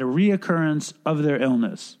a reoccurrence of their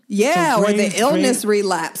illness. Yeah, so or the illness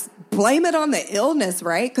relapsed, but blame it on the illness,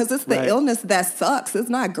 right? Because it's the Right. illness that sucks. It's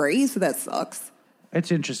not Graves that sucks.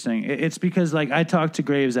 It's interesting. It's because, like, I talked to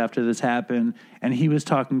Graves after this happened, and he was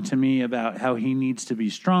talking to me about how he needs to be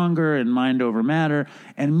stronger and mind over matter.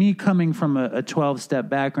 And me coming from a 12-step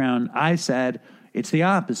background, I said, it's the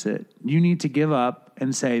opposite. You need to give up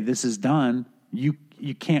and say, this is done. You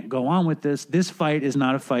can't go on with this. This fight is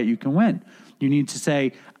not a fight you can win. You need to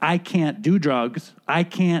say, I can't do drugs. I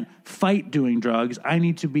can't fight doing drugs. I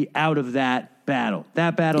need to be out of that battle.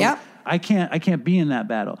 That battle. Yep. I can't be in that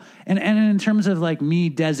battle. And in terms of like me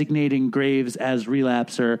designating Graves as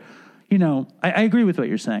relapser, you know, I agree with what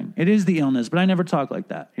you're saying. It is the illness, but I never talk like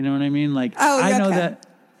that. You know what I mean? Like, Oh, I know okay. that.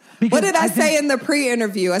 What did I say think- in the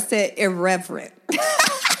pre-interview? I said irreverent.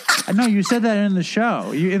 No, you said that in the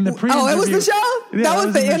show. You in the pre-interview. Oh, it was the show? Yeah, that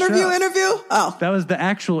was the in interview show. interview? Oh. That was the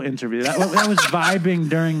actual interview. That was vibing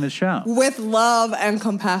during the show. With love and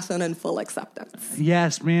compassion and full acceptance.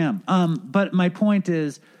 Yes, ma'am. But my point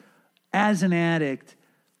is, as an addict,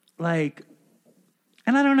 like,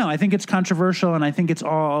 and I don't know, I think it's controversial and I think it's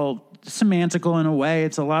all semantical in a way.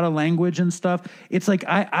 It's a lot of language and stuff. It's like,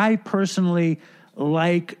 I personally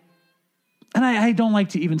like, and I don't like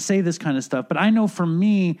to even say this kind of stuff, but I know for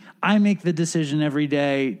me, I make the decision every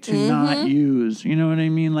day to not use, you know what I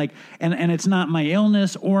mean? Like, and it's not my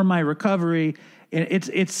illness or my recovery.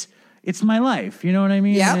 It's my life. You know what I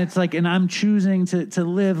mean? Yep. And it's like, and I'm choosing to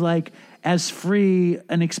live like as free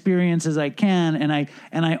an experience as I can. And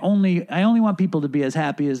I only want people to be as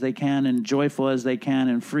happy as they can and joyful as they can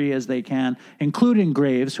and free as they can, including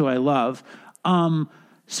Graves, who I love.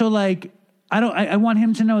 So like, I want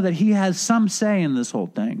him to know that he has some say in this whole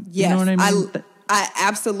thing. Yes, You know what I mean? I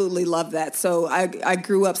absolutely love that. So I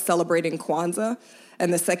grew up celebrating Kwanzaa,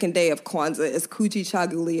 and the second day of Kwanzaa is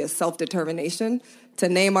Kujichagulia, self-determination, to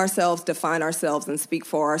name ourselves, define ourselves, and speak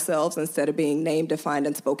for ourselves instead of being named, defined,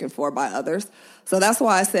 and spoken for by others. So that's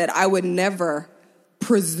why I said I would never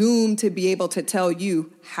presume to be able to tell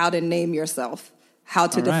you how to name yourself, how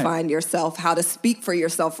to define yourself, how to speak for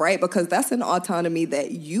yourself, right? Because that's an autonomy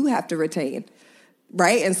that you have to retain,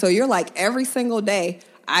 right? And so you're like, every single day,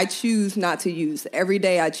 I choose not to use. Every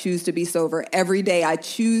day I choose to be sober. Every day I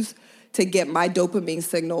choose to get my dopamine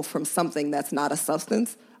signal from something that's not a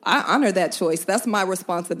substance. I honor that choice. That's my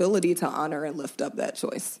responsibility to honor and lift up that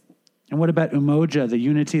choice. And what about Umoja, the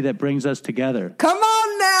unity that brings us together? Come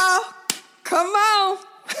on now. Come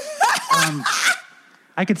on.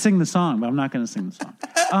 I could sing the song, but I'm not going to sing the song.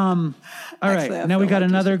 All Actually, right. I Now we feel got like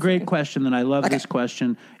you another should great sing. question that I love this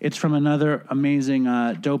question. It's from another amazing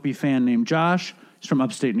Dopey fan named Josh. He's from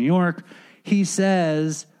upstate New York. He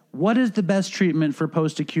says, what is the best treatment for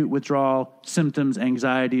post-acute withdrawal symptoms,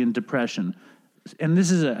 anxiety, and depression? And this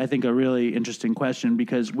is, I think, a really interesting question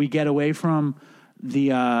because we get away from the,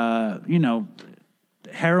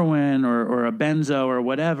 heroin or a benzo or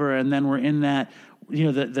whatever, and then we're in that,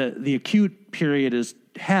 the acute period is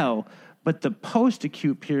hell, but the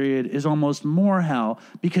post-acute period is almost more hell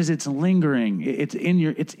because it's lingering. It's in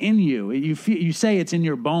you. You say it's in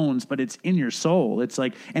your bones, but it's in your soul. It's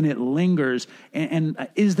like, and it lingers. And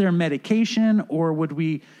is there medication, or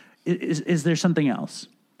is there something else?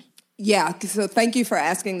 Yeah, so thank you for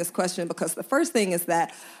asking this question, because the first thing is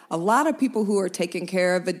that a lot of people who are taking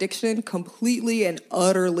care of addiction completely and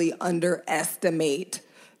utterly underestimate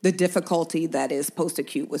the difficulty that is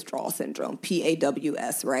post-acute withdrawal syndrome,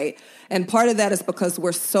 PAWS, right? And part of that is because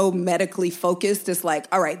we're so medically focused. It's like,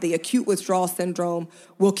 all right, the acute withdrawal syndrome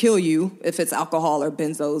will kill you if it's alcohol or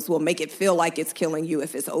benzos, will make it feel like it's killing you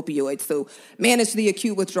if it's opioids. So manage the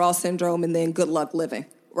acute withdrawal syndrome and then good luck living,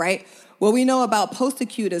 right? What we know about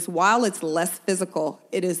post-acute is while it's less physical,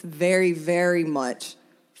 it is very, very much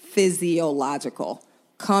physiological,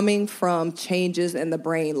 coming from changes in the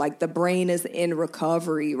brain. Like the brain is in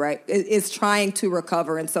recovery, right? It's trying to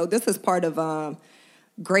recover. And so this is part of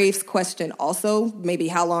Graves' question also, maybe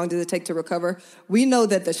how long does it take to recover? We know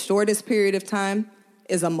that the shortest period of time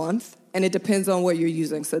is a month, and it depends on what you're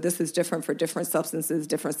using. So this is different for different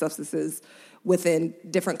substances within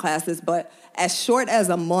different classes. But as short as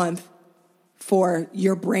a month for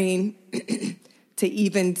your brain to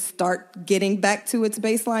even start getting back to its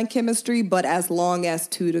baseline chemistry, but as long as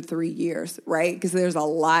 2 to 3 years, right? Because there's a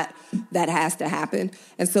lot that has to happen.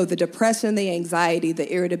 And so the depression, the anxiety,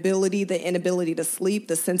 the irritability, the inability to sleep,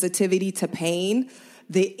 the sensitivity to pain,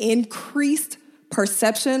 the increased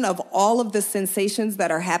perception of all of the sensations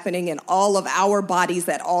that are happening in all of our bodies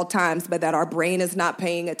at all times, but that our brain is not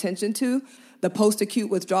paying attention to, The post-acute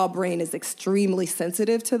withdrawal brain is extremely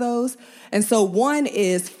sensitive to those. And so one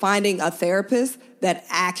is finding a therapist that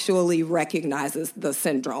actually recognizes the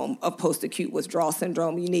syndrome of post-acute withdrawal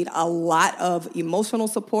syndrome. You need a lot of emotional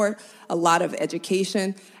support, a lot of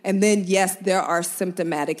education, and then, yes, there are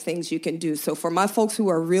symptomatic things you can do. So for my folks who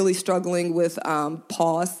are really struggling with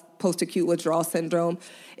PAWS, post-acute withdrawal syndrome,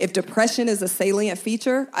 if depression is a salient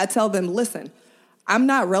feature, I tell them, listen, I'm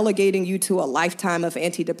not relegating you to a lifetime of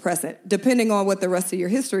antidepressant. Depending on what the rest of your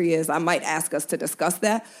history is, I might ask us to discuss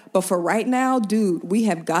that. But for right now, dude, we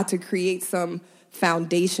have got to create some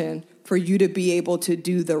foundation for you to be able to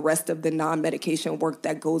do the rest of the non-medication work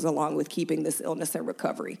that goes along with keeping this illness in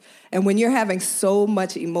recovery. And when you're having so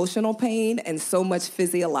much emotional pain and so much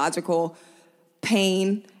physiological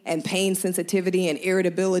pain and pain sensitivity and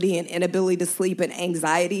irritability and inability to sleep and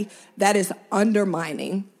anxiety, that is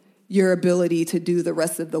undermining your ability to do the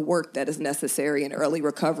rest of the work that is necessary in early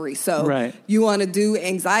recovery. So You want to do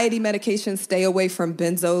anxiety medication, stay away from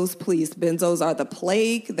benzos, please. Benzos are the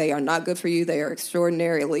plague. They are not good for you. They are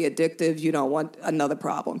extraordinarily addictive. You don't want another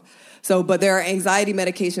problem. But there are anxiety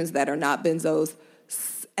medications that are not benzos,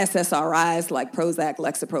 SSRIs like Prozac,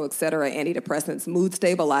 Lexapro, et cetera, antidepressants, mood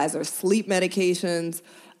stabilizers, sleep medications,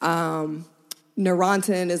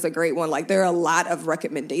 Neurontin is a great one. Like, there are a lot of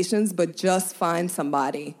recommendations, but just find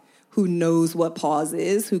somebody who knows what PAWS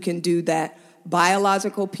is, who can do that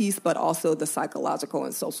biological piece, but also the psychological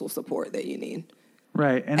and social support that you need.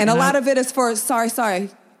 Right. And a lot of it is for, sorry.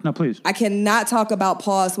 No, please. I cannot talk about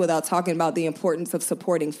PAWS without talking about the importance of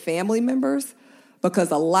supporting family members, because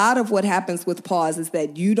a lot of what happens with PAWS is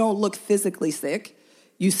that you don't look physically sick.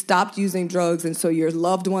 You stopped using drugs, and so your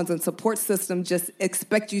loved ones and support system just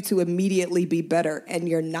expect you to immediately be better, and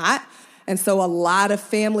you're not. And so a lot of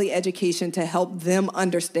family education to help them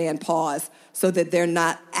understand PAWS so that they're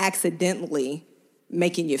not accidentally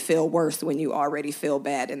making you feel worse when you already feel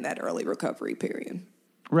bad in that early recovery period.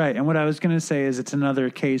 Right. And what I was going to say is it's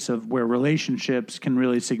another case of where relationships can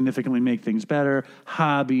really significantly make things better.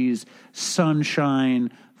 Hobbies,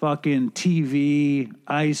 sunshine, fucking TV,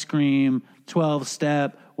 ice cream,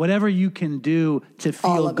 12-step, whatever you can do to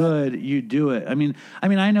feel good, you do it. I mean,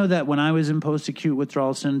 I know that when I was in post-acute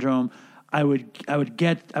withdrawal syndrome, I would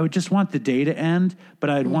just want the day to end, but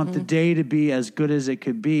I'd want the day to be as good as it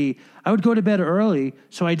could be. I would go to bed early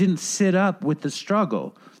so I didn't sit up with the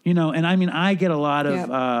struggle, and I mean, I get a lot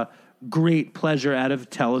of great pleasure out of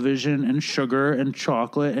television and sugar and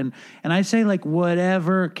chocolate. And I say, like,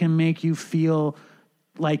 whatever can make you feel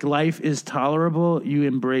like life is tolerable, you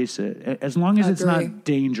embrace it. As long as it's not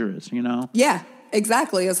dangerous, Yeah,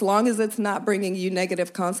 exactly. As long as it's not bringing you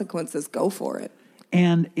negative consequences, go for it.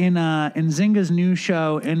 And in Nzinga's new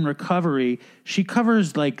show, In Recovery, she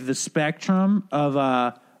covers like the spectrum of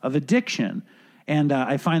addiction. And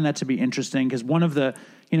I find that to be interesting because one of the,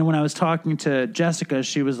 when I was talking to Jessica,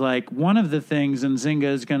 she was like, one of the things Nzinga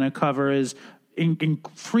is going to cover is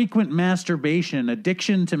frequent masturbation,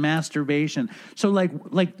 addiction to masturbation. So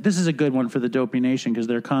like this is a good one for the Dopey Nation because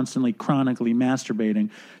they're constantly chronically masturbating.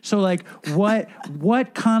 So like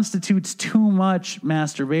what constitutes too much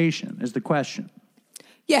masturbation is the question.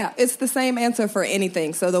 Yeah, it's the same answer for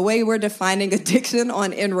anything. So the way we're defining addiction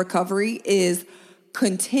on In Recovery is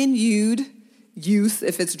continued use,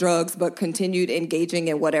 if it's drugs, but continued engaging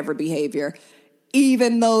in whatever behavior,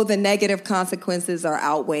 even though the negative consequences are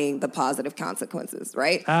outweighing the positive consequences,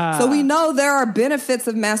 right? So we know there are benefits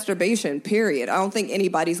of masturbation, period. I don't think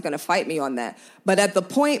anybody's going to fight me on that. But at the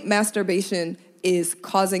point masturbation is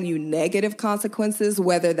causing you negative consequences,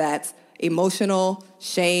 whether that's emotional,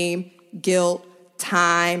 shame, guilt,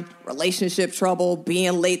 time, relationship trouble,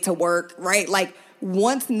 being late to work, right? Like,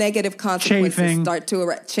 once negative consequences start to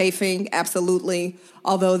erupt, chafing, absolutely.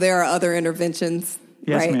 Although there are other interventions,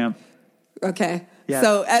 yes, right? Ma'am. Okay. Yes.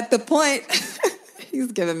 So at the point,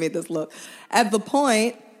 he's giving me this look. At the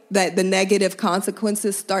point that the negative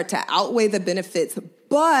consequences start to outweigh the benefits,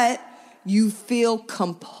 but you feel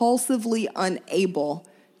compulsively unable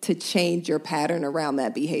to change your pattern around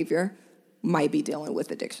that behavior, might be dealing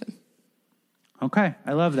with addiction. Okay,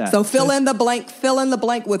 I love that. So fill in the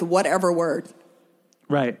blank with whatever word.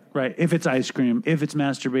 Right. If it's ice cream, if it's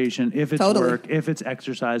masturbation, if it's work, if it's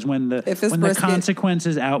exercise, when the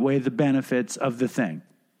consequences outweigh the benefits of the thing.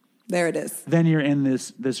 There it is. Then you're in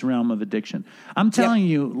this realm of addiction. I'm telling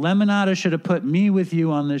you, Lemonada should have put me with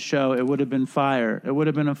you on this show. It would have been fire. It would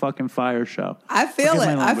have been a fucking fire show. I feel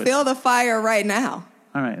it. I feel the fire right now.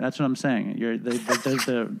 All right, that's what I'm saying. The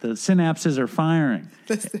synapses are firing.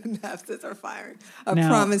 The synapses are firing. I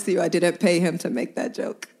promise you, I didn't pay him to make that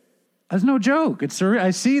joke. That's no joke.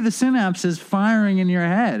 I see the synapses firing in your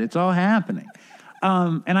head. It's all happening.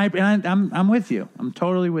 I'm with you. I'm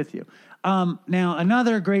totally with you. Now,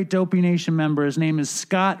 another great Dopey Nation member, his name is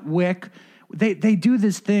Scott Wick. They do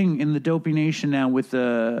this thing in the Dopey Nation now with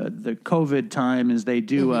the COVID time is they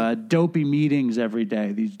do Dopey meetings every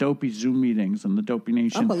day, these Dopey Zoom meetings, and the Dopey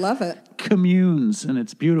Nation I love it. communes, and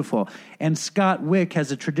it's beautiful. And Scott Wick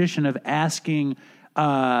has a tradition of asking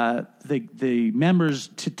the members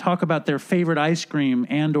to talk about their favorite ice cream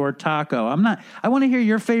and or taco. I want to hear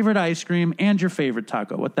your favorite ice cream and your favorite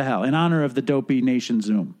taco. What the hell? In honor of the Dopey Nation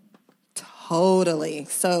Zoom. Totally.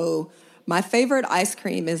 So my favorite ice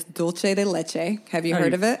cream is dulce de leche. Have you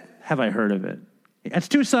heard of it? Have I heard of it? It's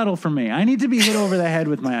too subtle for me. I need to be hit over the head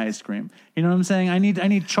with my ice cream. You know what I'm saying? I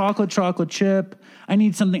need chocolate chip. I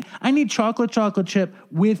need chocolate chip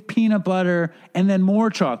with peanut butter and then more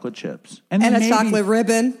chocolate chips. And then a chocolate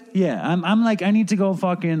ribbon. Yeah, I'm like, I need to go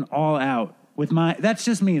fucking all out with my, that's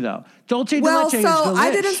just me though. Dulce de leche is so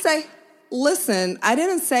delish. I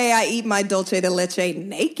didn't say I eat my dulce de leche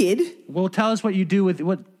naked. Well, tell us what you do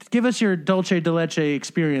give us your dulce de leche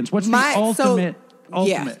experience. What's the ultimate?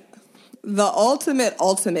 Yeah. The ultimate,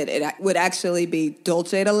 it would actually be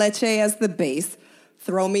dulce de leche as the base.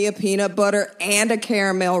 Throw me a peanut butter and a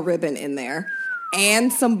caramel ribbon in there,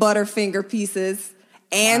 and some Butterfinger pieces,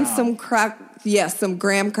 and some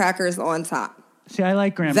graham crackers on top. See, I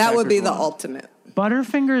like graham. That would be the ultimate.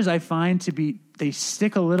 Butterfingers, I find to be they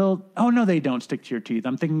stick a little. Oh no, they don't stick to your teeth.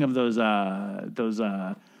 I'm thinking of those.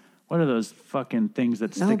 What are those fucking things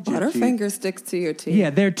that stick to your teeth? Butterfinger sticks to your teeth.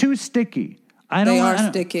 Yeah, they're too sticky. They are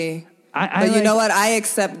sticky. But you know what? I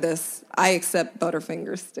accept this. I accept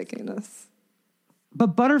Butterfinger's stickiness.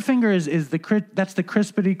 But Butterfinger is that's the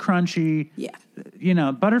crispity, crunchy. Yeah. You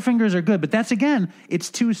know, Butterfingers are good, but that's again, it's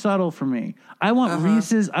too subtle for me. I want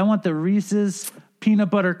Reese's. I want the Reese's peanut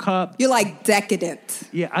butter cup. You like decadent.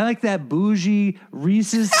 Yeah, I like that bougie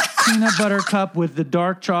Reese's peanut butter cup with the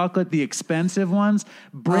dark chocolate, the expensive ones.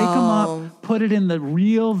 Break them up, put it in the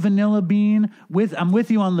real vanilla bean. I'm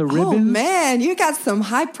with you on the ribbons. Oh man, you got some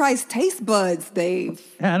high-priced taste buds, Dave.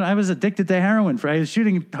 And I was addicted to heroin. I was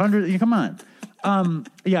shooting hundreds. Come on.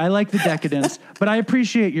 Yeah, I like the decadence, but I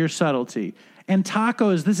appreciate your subtlety. And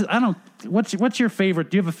tacos, what's your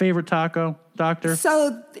favorite? Do you have a favorite taco, Doctor?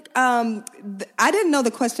 So, I didn't know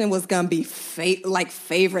the question was going to be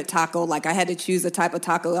favorite taco. Like I had to choose a type of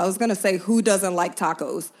taco. I was going to say, who doesn't like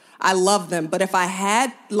tacos? I love them. But if I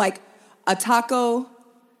had like a taco,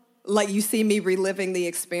 like you see me reliving the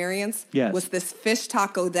experience, yes, was this fish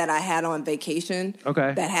taco that I had on vacation.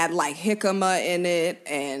 Okay. That had like jicama in it.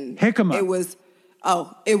 And jicama.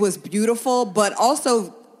 It was beautiful, but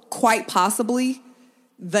also quite possibly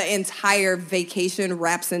the entire vacation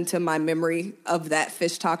wraps into my memory of that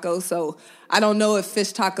fish taco. So I don't know if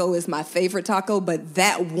fish taco is my favorite taco, but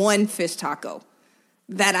that one fish taco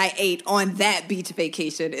that I ate on that beach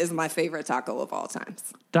vacation is my favorite taco of all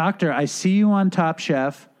times. Doctor, I see you on Top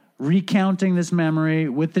Chef recounting this memory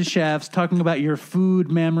with the chefs, talking about your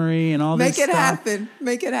food memory and all this stuff.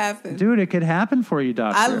 Make it happen. Dude, it could happen for you,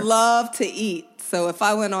 Doctor. I love to eat. So if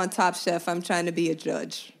I went on Top Chef, I'm trying to be a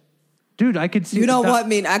judge. Dude, I could see. You know what I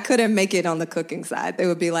mean? I couldn't make it on the cooking side. They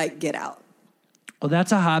would be like, get out. Well,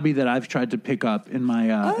 that's a hobby that I've tried to pick up in my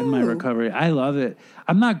recovery. I love it.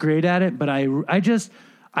 I'm not great at it, but I just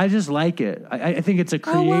like it. I think it's a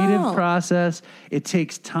creative process. It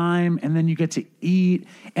takes time, and then you get to eat.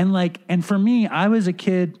 And for me, I was a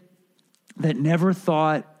kid that never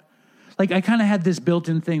thought, like I kind of had this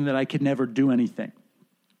built-in thing that I could never do anything.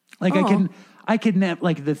 Like I could never,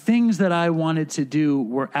 like the things that I wanted to do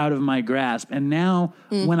were out of my grasp. And now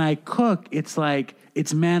when I cook, it's like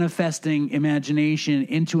it's manifesting imagination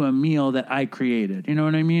into a meal that I created. You know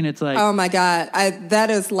what I mean? It's like, oh my God.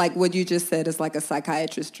 That is like what you just said is like a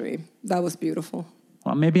psychiatrist's dream. That was beautiful.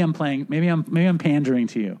 Well, maybe I'm pandering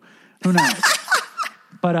to you. Who knows?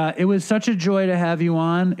 But it was such a joy to have you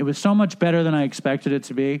on. It was so much better than I expected it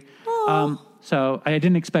to be. So I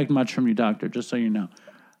didn't expect much from you, Doctor, just so you know.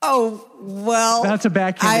 Oh, well, that's a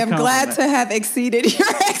backhanded I am compliment. glad to have exceeded your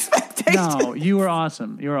expectations. No, you were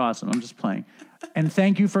awesome. You were awesome. I'm just playing. And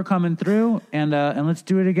thank you for coming through, and let's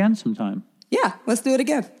do it again sometime. Yeah, let's do it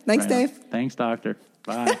again. Thanks, Dave. Thanks, Doctor.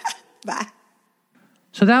 Bye. Bye.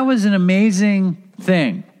 So that was an amazing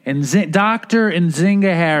thing. And Dr.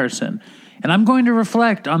 Nzinga Harrison. And I'm going to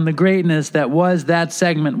reflect on the greatness that was that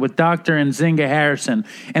segment with Dr. Nzinga Harrison.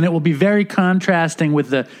 And it will be very contrasting with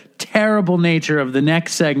the terrible nature of the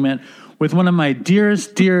next segment with one of my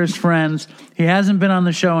dearest, dearest friends. He hasn't been on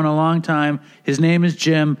the show in a long time. His name is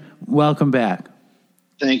Jim. Welcome back.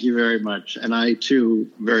 Thank you very much. And I, too,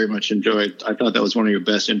 very much enjoyed. I thought that was one of your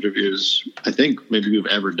best interviews, I think, maybe you've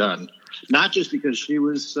ever done. Not just because she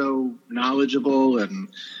was so knowledgeable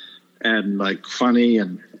and like funny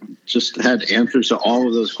and just had answers to all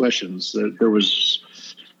of those questions. There was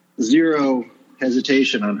zero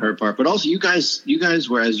hesitation on her part, but also you guys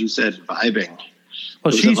were, as you said, vibing.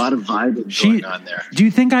 Well, There's a lot of vibing going on there. Do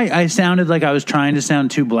you think I sounded like I was trying to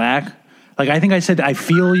sound too black? Like, I think I said, I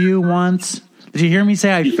feel you once. Did you hear me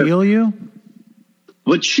say, I feel you?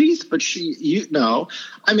 No.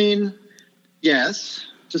 I mean, yes,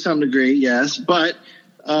 to some degree, yes. But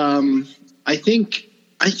I think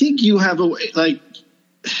you have a way, like,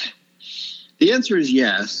 the answer is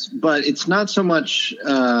yes, but it's not so much,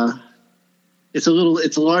 it's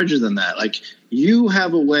larger than that. Like, you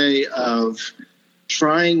have a way of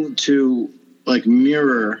trying to like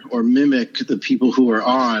mirror or mimic the people who are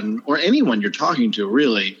on, or anyone you're talking to,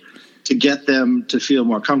 really, to get them to feel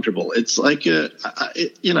more comfortable. It's like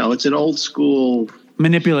it's an old school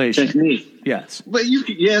manipulation technique. Yes, but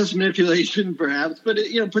manipulation perhaps, but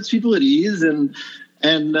it puts people at ease and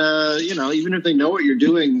even if they know what you're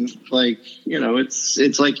doing, like,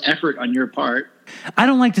 it's like effort on your part. I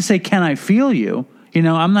don't like to say, can I feel you?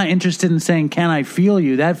 I'm not interested in saying, can I feel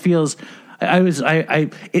you? That feels,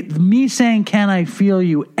 me saying, can I feel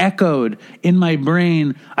you, echoed in my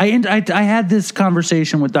brain. I had this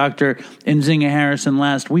conversation with Dr. Nzinga Harrison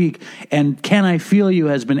last week, and can I feel you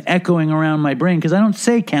has been echoing around my brain because I don't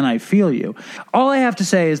say, can I feel you? All I have to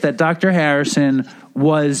say is that Dr. Harrison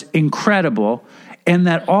was incredible, and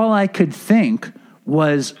that all I could think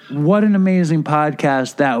was, what an amazing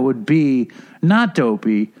podcast that would be, not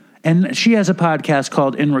Dopey. And she has a podcast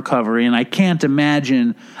called In Recovery, and I can't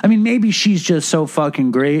imagine, I mean, maybe she's just so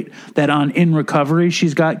fucking great that on In Recovery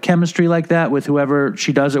she's got chemistry like that with whoever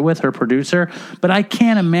she does it with, her producer. But I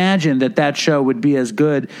can't imagine that show would be as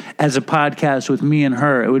good as a podcast with me and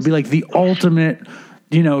her. It would be like the ultimate,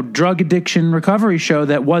 drug addiction recovery show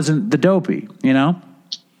that wasn't the Dopey,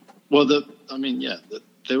 Well,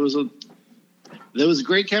 there was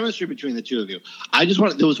great chemistry between the two of you.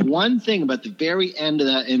 There was one thing about the very end of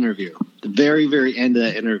that interview, the very, very end of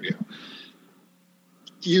that interview.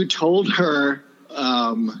 You told her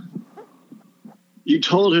that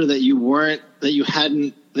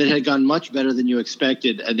that it had gone much better than you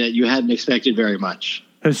expected, and that you hadn't expected very much.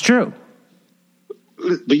 It's true.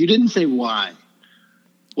 But you didn't say why.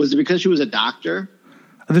 Was it because she was a doctor?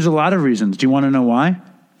 There's a lot of reasons. Do you want to know why?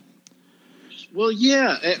 Well,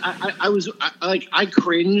 yeah, I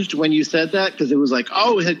cringed when you said that, because it was like,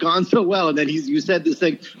 oh, it had gone so well. And then you said this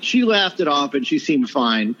thing. She laughed it off and she seemed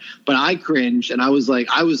fine. But I cringed, and I was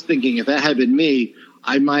thinking, if that had been me,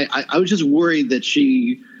 I was just worried that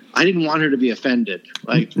I didn't want her to be offended.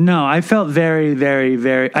 Like, no, I felt very, very,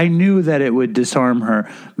 very, I knew that it would disarm her,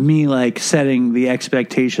 me like setting the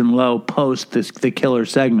expectation low post the killer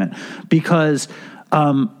segment, because,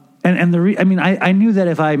 I knew that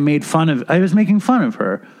if I was making fun of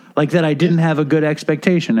her, like that I didn't have a good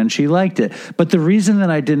expectation, and she liked it. But the reason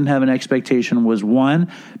that I didn't have an expectation was,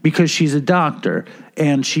 one, because she's a doctor,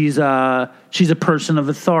 and she's a person of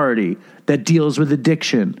authority that deals with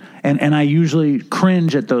addiction, and I usually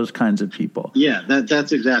cringe at those kinds of people. Yeah,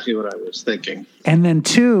 that's exactly what I was thinking. And then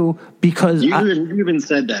two, because you even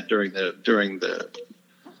said that during the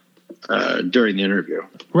interview.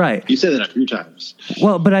 Right. You said that a few times.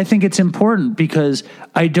 Well, but I think it's important because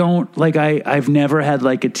I've never had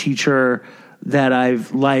like a teacher that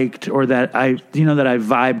I've liked or that I've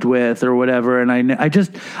vibed with or whatever. And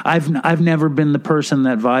I've never been the person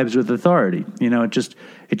that vibes with authority.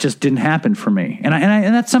 It just didn't happen for me. And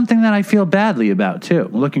that's something that I feel badly about too,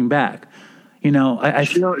 looking back.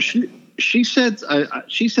 She said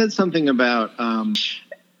something about,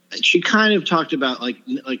 she kind of talked about like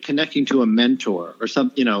connecting to a mentor or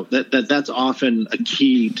something, that's often a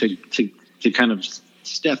key to kind of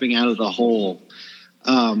stepping out of the hole.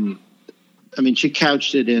 She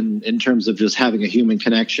couched it in terms of just having a human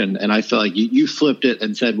connection. And I feel like you flipped it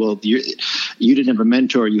and said, well, you didn't have a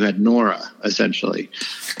mentor, you had Nora, essentially.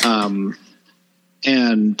 Was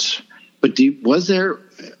there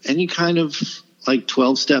any kind of like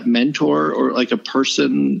 12-step mentor or like a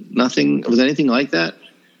person, nothing, was anything like that?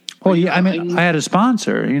 Well, yeah, I had a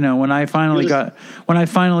sponsor, when I finally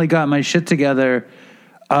got my shit together,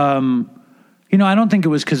 I don't think it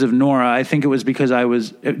was because of Nora. I think it was because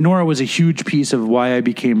Nora was a huge piece of why I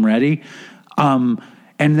became ready. And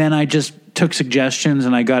then I just took suggestions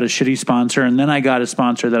and I got a shitty sponsor, and then I got a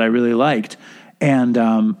sponsor that I really liked. And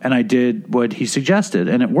I did what he suggested,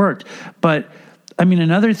 and it worked. But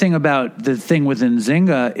another thing about the thing with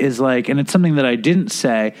Nzinga is like, and it's something that I didn't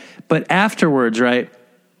say, but afterwards, right?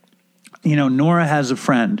 Nora has a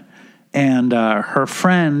friend, and her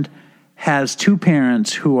friend has two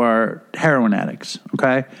parents who are heroin addicts.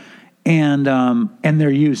 Okay. And they're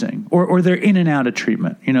using, or they're in and out of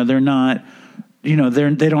treatment. They're not,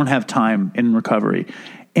 they don't have time in recovery.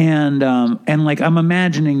 And like, I'm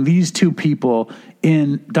imagining these two people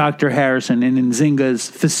in Dr. Harrison and in Nzinga's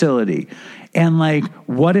facility. And like,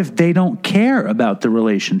 what if they don't care about the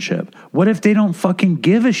relationship? What if they don't fucking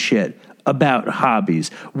give a shit about hobbies?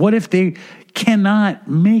 What if they cannot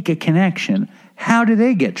make a connection? How do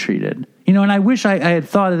they get treated? And I wish I had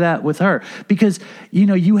thought of that with her, because, you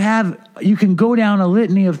can go down a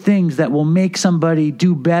litany of things that will make somebody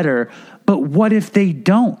do better. But what if they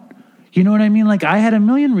don't? You know what I mean? Like, I had a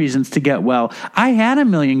million reasons to get well. I had a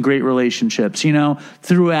million great relationships,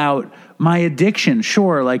 throughout my addiction.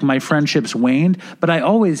 Sure, like, my friendships waned, but I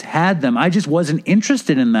always had them. I just wasn't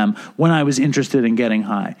interested in them when I was interested in getting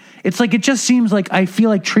high. It's like, it just seems like I feel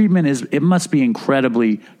like treatment it must be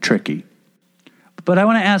incredibly tricky. But I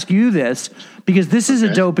want to ask you this, because this is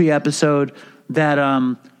a dopey episode that,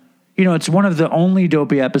 it's one of the only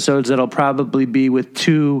dopey episodes that'll probably be with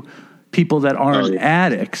two people that aren't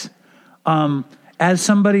addicts. As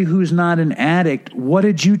somebody who's not an addict, what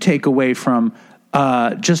did you take away from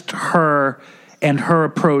just her and her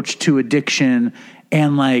approach to addiction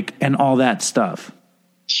and all that stuff?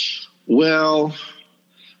 Well,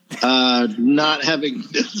 not having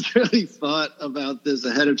necessarily thought about this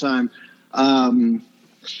ahead of time, her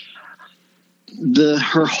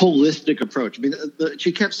holistic approach. I mean,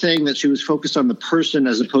 she kept saying that she was focused on the person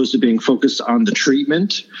as opposed to being focused on the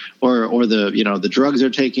treatment or the drugs they're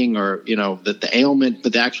taking, or the ailment,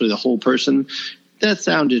 but actually the whole person. That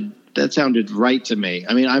sounded right to me.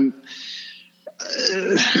 I mean,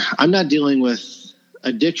 I'm not dealing with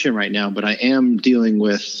addiction right now, but I am dealing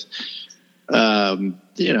with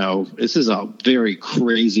this is a very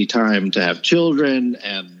crazy time to have children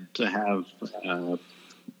and to have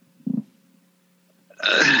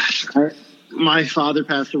my father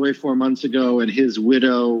passed away 4 months ago, and his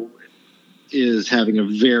widow is having a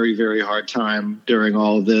very, very hard time during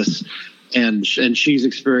all of this. And she's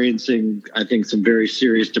experiencing, I think, some very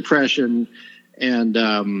serious depression. And,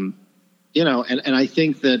 and I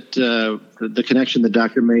think that the connection the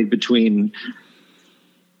doctor made between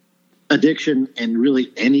addiction and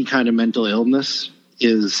really any kind of mental illness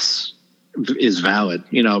is valid,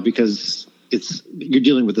 because you're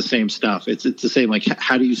dealing with the same stuff. It's the same, like,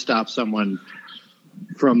 how do you stop someone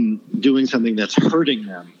from doing something that's hurting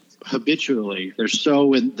them habitually? They're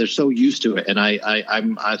so used to it. And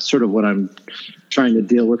I'm sort of what I'm trying to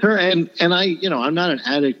deal with her. And I'm not an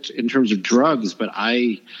addict in terms of drugs, but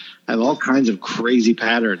I have all kinds of crazy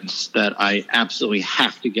patterns that I absolutely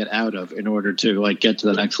have to get out of in order to, like, get to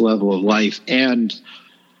the next level of life. And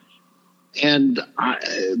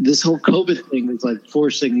this whole COVID thing is, like,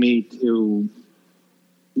 forcing me to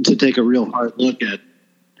take a real hard look at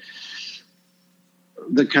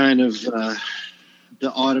the kind of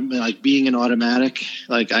like being an automatic.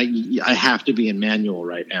 Like, I have to be in manual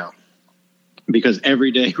right now, because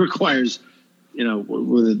every day requires,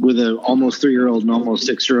 with an almost 3-year-old and almost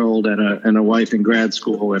 6-year-old and a wife in grad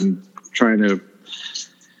school, and trying to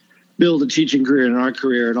build a teaching career and an art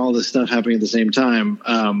career and all this stuff happening at the same time.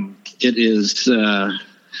 It is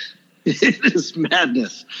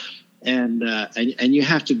madness. And you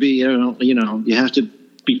have to be, you have to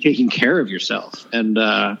be taking care of yourself. And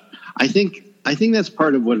I think that's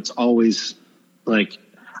part of what it's always like.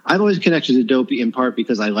 I've always connected to Dopey in part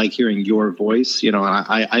because I like hearing your voice.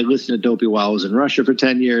 I listened to Dopey while I was in Russia for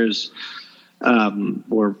 10 years,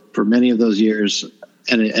 or for many of those years.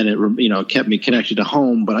 And it kept me connected to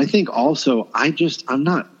home. But I think also I'm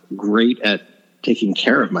not great at taking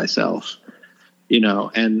care of myself, and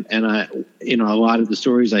I, a lot of the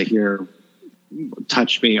stories I hear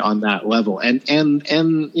touch me on that level. And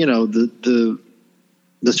the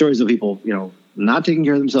stories of people, not taking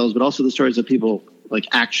care of themselves, but also the stories of people, like,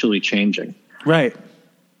 actually changing. Right.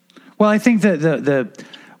 Well, I think that the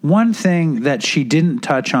one thing that she didn't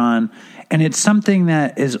touch on, and it's something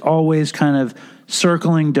that is always kind of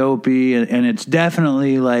circling Dopey, and it's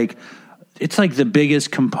definitely it's like the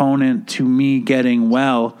biggest component to me getting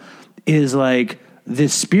well, is like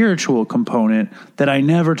this spiritual component that I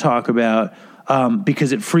never talk about,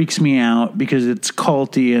 because it freaks me out, because it's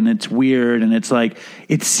culty and it's weird, and it's like,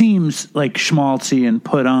 it seems like schmaltzy and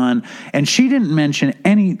put on. And she didn't mention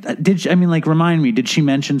any, remind me, did she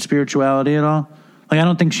mention spirituality at all? Like, I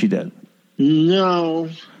don't think she did. No.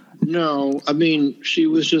 I mean, she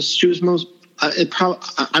was most,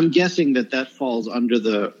 I'm guessing that falls under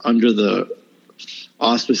the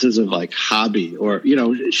auspices of, like, hobby, or,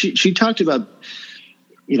 she talked about,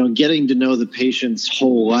 getting to know the patient's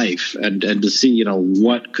whole life and to see,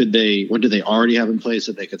 what do they already have in place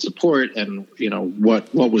that they could support, and,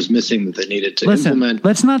 what was missing that they needed to implement.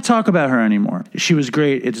 Let's not talk about her anymore. She was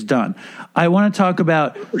great. It's done. I want to talk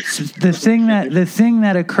about the thing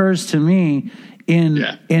that occurs to me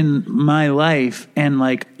in my life, and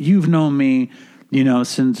like, you've known me,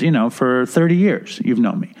 since, for 30 years, you've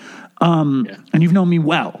known me. And you've known me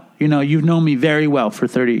well, you've known me very well for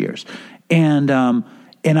 30 years. And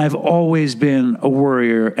I've always been a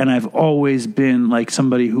worrier, and I've always been like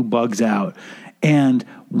somebody who bugs out. And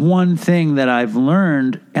one thing that I've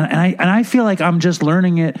learned, and I feel like I'm just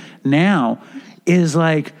learning it now, is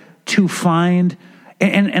like to find,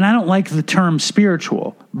 and I don't like the term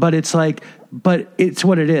spiritual, but it's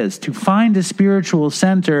what it is, to find a spiritual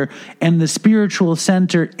center. And the spiritual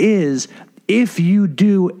center is, if you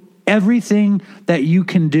do everything that you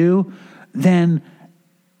can do, then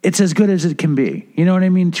it's as good as it can be. You know what I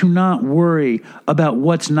mean? To not worry about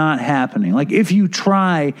what's not happening. Like, if you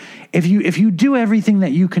do everything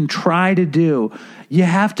that you can try to do, you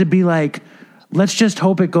have to be like, let's just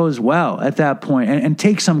hope it goes well at that point, and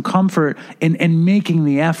take some comfort in making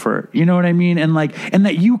the effort. You know what I mean? And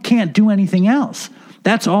that you can't do anything else.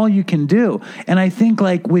 That's all you can do. And I think,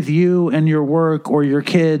 like, with you and your work, or your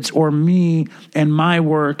kids, or me and my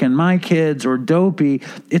work and my kids, or Dopey,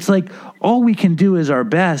 it's like all we can do is our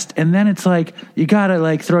best. And then it's like, you got to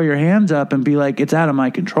like throw your hands up and be like, it's out of my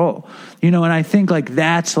control. And I think like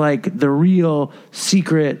that's like the real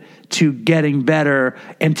secret to getting better,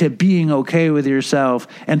 and to being okay with yourself,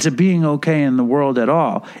 and to being okay in the world at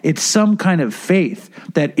all. It's some kind of faith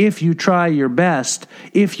that if you try your best,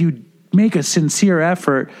 if you make a sincere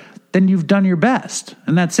effort, then you've done your best,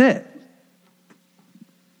 and that's it.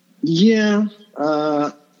 Yeah.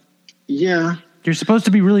 You're supposed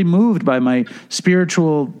to be really moved by my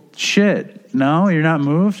spiritual shit. No, you're not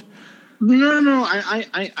moved? No. No.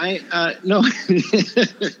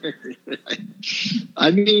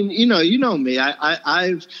 I mean, you know me.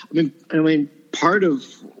 I mean, part of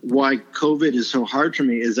why COVID is so hard for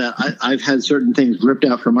me is that I've had certain things ripped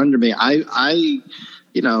out from under me. I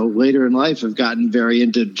later in life, I've gotten very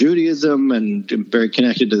into Judaism and very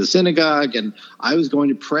connected to the synagogue. And I was going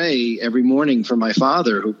to pray every morning for my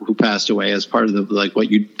father, who passed away, as part of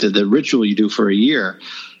the ritual you do for a year.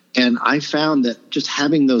 And I found that just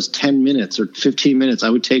having those 10 minutes or 15 minutes, I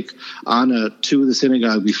would take Anna to the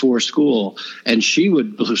synagogue before school, and she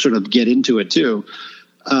would sort of get into it too.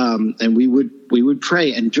 And we would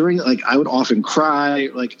pray. And during, like, I would often cry.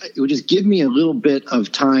 Like, it would just give me a little bit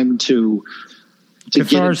of time to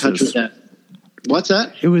get in touch with that. What's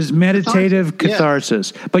that? It was meditative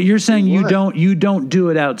catharsis. Yeah. But you're saying you don't do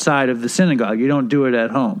it outside of the synagogue. You don't do it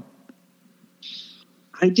at home.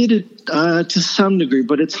 I did it to some degree,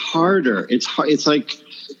 but it's harder. It's hard.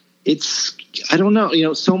 I don't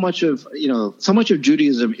know. So much of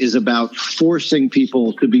Judaism is about forcing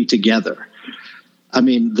people to be together. I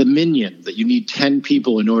mean, the minyan, that you need 10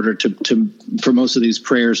 people in order for most of these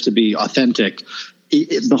prayers to be authentic.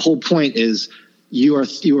 The whole point is, you are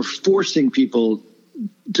forcing people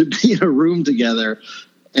to be in a room together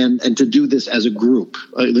and to do this as a group.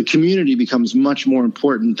 The community becomes much more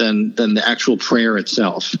important than the actual prayer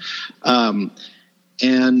itself.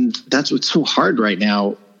 And that's what's so hard right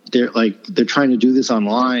now. They're trying to do this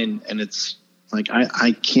online, and it's like,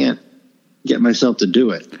 I can't get myself to do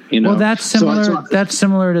it. Well, that's similar. That's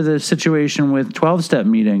similar to the situation with 12-step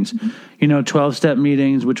meetings. 12-step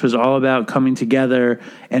meetings, which was all about coming together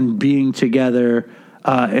and being together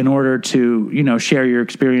in order to, share your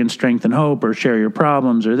experience, strength, and hope, or share your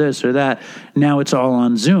problems, or this or that. Now it's all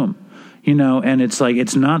on Zoom, and it's like,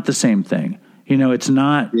 it's not the same thing. It's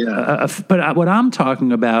not. Yeah. But what I'm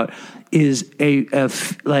talking about is a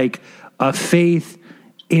faith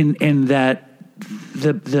in that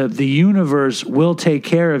the universe will take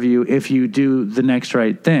care of you if you do the next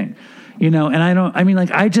right thing. And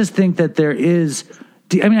I just think that there is,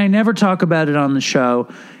 I never talk about it on the show.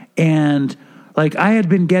 And like, I had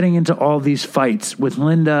been getting into all these fights with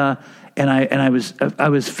Linda, and I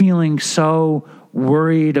was feeling so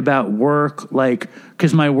worried about work, like,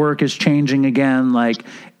 cause my work is changing again. Like,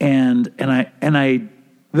 and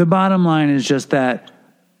the bottom line is just that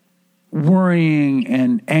worrying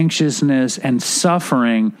and anxiousness and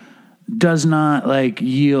suffering does not like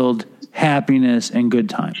yield happiness and good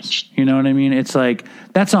times. You know what I mean? It's like,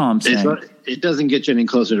 that's all I'm saying. It doesn't get you any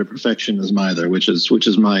closer to perfectionism either, which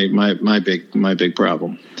is my big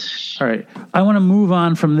problem. All right. I want to move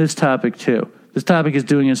on from this topic too. This topic is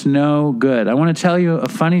doing us no good. I want to tell you a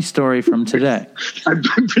funny story from today. I'm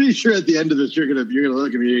pretty sure at the end of this, you're gonna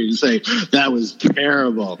look at me and say that was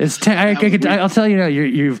terrible. I'll tell you now.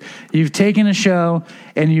 You've taken a show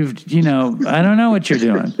and I don't know what you're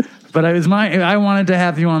doing, but I wanted to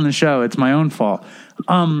have you on the show. It's my own fault.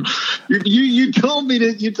 You told me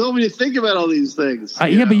to think about all these things.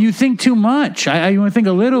 Yeah, but you think too much. I want to think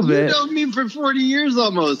a little bit. You know me for 40 years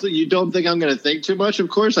almost. You don't think I'm going to think too much? Of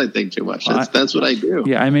course I think too much. That's what I do.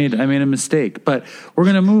 Yeah, I made a mistake. But we're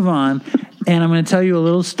going to move on, and I'm going to tell you a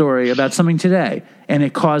little story about something today, and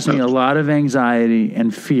it caused me a lot of anxiety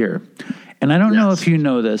and fear. And I don't know if you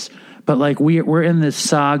know this, but like we're in this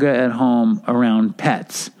saga at home around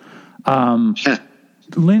pets.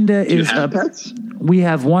 Linda Do you have pets? We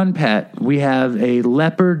have one pet. We have a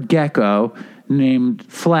leopard gecko named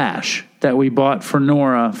Flash that we bought for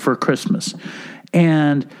Nora for Christmas.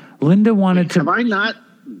 And Linda wanted to... Have I not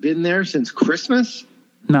been there since Christmas?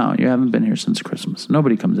 No, you haven't been here since Christmas.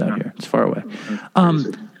 Nobody comes out here. It's far away.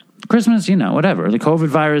 Christmas, whatever. The COVID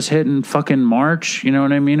virus hit in fucking March. You know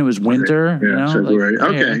what I mean? It was winter. Yeah, February.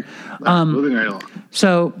 Okay. Moving right along.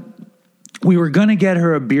 So... we were going to get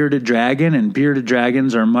her a bearded dragon, and bearded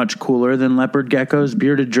dragons are much cooler than leopard geckos.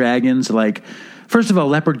 Bearded dragons, first of all,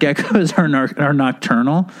 leopard geckos are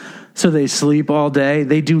nocturnal, so they sleep all day.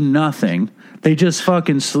 They do nothing. They just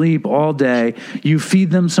fucking sleep all day. You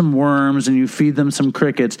feed them some worms and you feed them some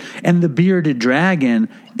crickets. And the bearded dragon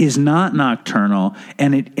is not nocturnal,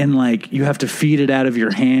 and you have to feed it out of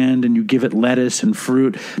your hand and you give it lettuce and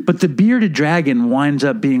fruit. But the bearded dragon winds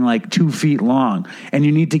up being 2 feet long, and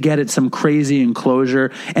you need to get it some crazy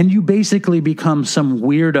enclosure, and you basically become some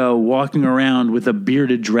weirdo walking around with a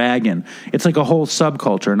bearded dragon. It's like a whole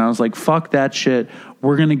subculture. And I was like, fuck that shit.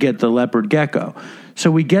 We're going to get the leopard gecko. So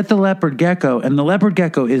we get the leopard gecko, and the leopard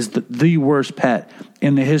gecko is the worst pet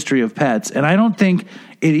in the history of pets. And I don't think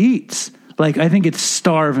it eats. I think it's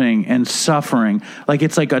starving and suffering.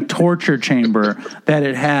 It's like a torture chamber that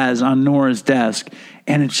it has on Nora's desk.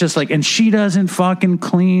 And it's just and she doesn't fucking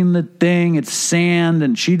clean the thing. It's sand,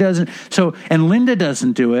 and she doesn't. And Linda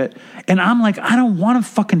doesn't do it. And I'm like, I don't want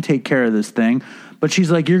to fucking take care of this thing. But she's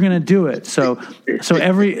like, you're going to do it. So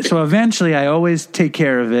eventually I always take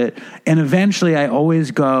care of it. And eventually I always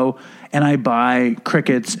go and I buy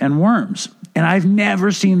crickets and worms. And I've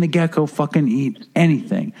never seen the gecko fucking eat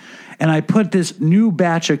anything. And I put this new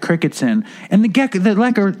batch of crickets in, and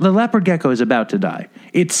the leopard gecko is about to die.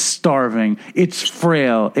 It's starving. It's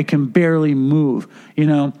frail. It can barely move.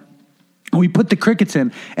 We put the crickets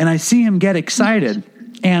in, and I see him get excited.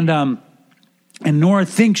 And Nora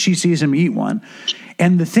thinks she sees him eat one.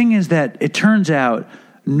 And the thing is that it turns out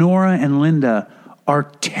Nora and Linda are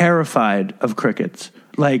terrified of crickets.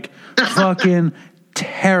 Fucking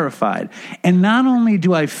terrified. And not only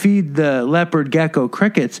do I feed the leopard gecko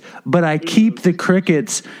crickets, but I keep the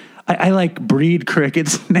crickets. I breed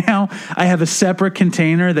crickets now. I have a separate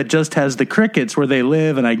container that just has the crickets where they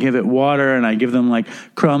live, and I give it water, and I give them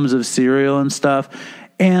crumbs of cereal and stuff.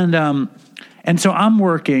 And so I'm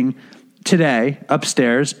working today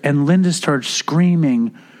upstairs, and Linda starts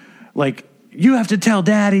screaming you have to tell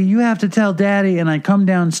daddy, you have to tell daddy. And I come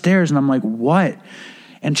downstairs and I'm like, what?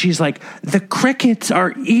 And she's like, the crickets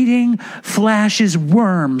are eating Flash's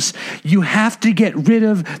worms. You have to get rid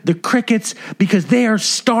of the crickets because they are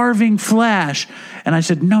starving Flash. And I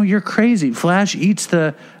said, no, you're crazy. Flash eats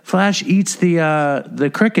the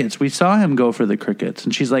crickets. We saw him go for the crickets.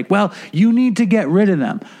 And she's like, well, you need to get rid of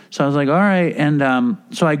them. So I was like, all right. And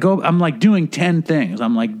so I go, I'm doing 10 things.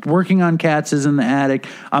 I'm working on cats in the attic.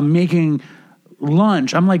 I'm making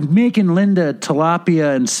lunch. I'm making Linda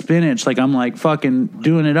tilapia and spinach. I'm fucking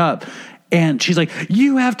doing it up. And she's like,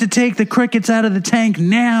 you have to take the crickets out of the tank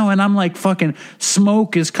now. And I'm fucking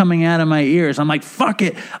smoke is coming out of my ears. I'm like, fuck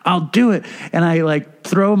it, I'll do it. And I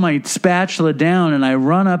throw my spatula down and I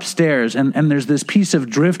run upstairs, and there's this piece of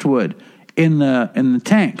driftwood in the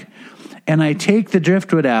tank. And I take the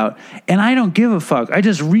driftwood out, and I don't give a fuck. I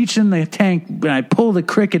just reach in the tank, and I pull the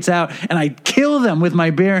crickets out, and I kill them with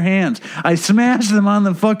my bare hands. I smash them on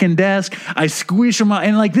the fucking desk. I squish them out.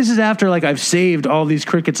 And, this is after, I've saved all these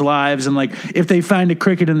crickets' lives. And, if they find a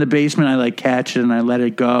cricket in the basement, I, catch it, and I let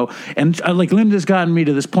it go. And, Linda's gotten me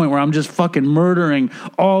to this point where I'm just fucking murdering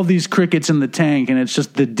all these crickets in the tank, and it's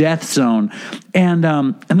just the death zone. And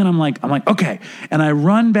then I'm like, okay. And I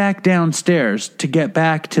run back downstairs to get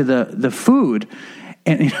back to the food.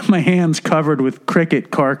 and my hands covered with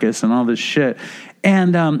cricket carcass and all this shit.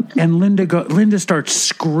 And Linda starts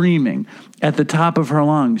screaming at the top of her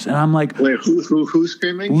lungs, and I'm like, wait, who's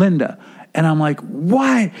screaming? Linda. And I'm like,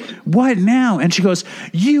 what now? And she goes,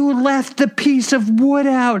 you left the piece of wood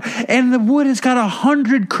out, and the wood has got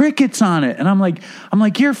 100 crickets on it. And I'm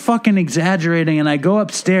like, you're fucking exaggerating. And I go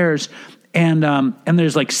upstairs, and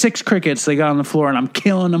there's like 6 crickets they got on the floor, and I'm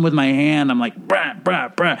killing them with my hand. I'm like, brah,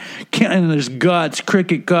 brah, brah. And there's guts,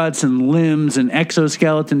 cricket guts, and limbs, and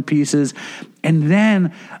exoskeleton pieces. And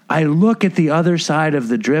then I look at the other side of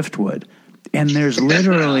the driftwood, and there's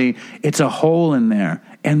literally, it's a hole in there.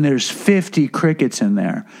 And there's 50 crickets in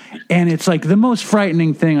there. And it's like the most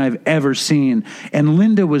frightening thing I've ever seen. And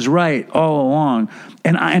Linda was right all along.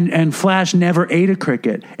 And Flash never ate a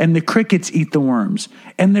cricket. And the crickets eat the worms.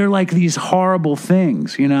 And they're like these horrible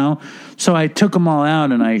things, you know? So I took them all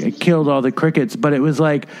out and I killed all the crickets. But it was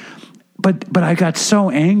like, but I got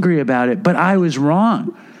so angry about it. But I was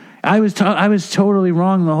wrong. I was totally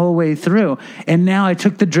wrong the whole way through. And now I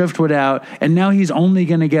took the driftwood out, and now he's only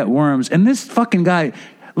going to get worms. And this fucking guy,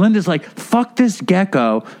 Linda's like, fuck this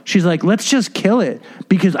gecko. She's like, let's just kill it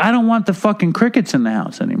because I don't want the fucking crickets in the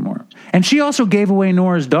house anymore. And she also gave away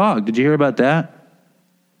Nora's dog. Did you hear about that?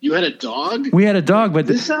 You had a dog? We had a dog, but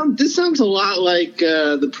this sounds a lot like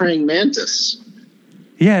the praying mantis.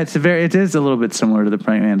 Yeah, it is a little bit similar to the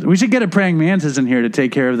praying mantis. We should get a praying mantis in here to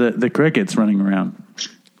take care of the crickets running around.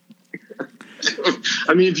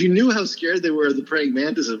 I mean, if you knew how scared they were of the praying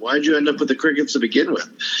mantises, why'd you end up with the crickets to begin with?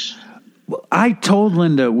 Well, I told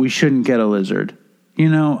Linda we shouldn't get a lizard. You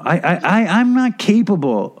know, I'm not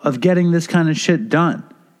capable of getting this kind of shit done.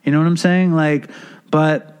 You know what I'm saying? Like,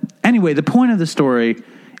 but anyway, the point of the story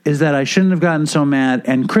is that I shouldn't have gotten so mad,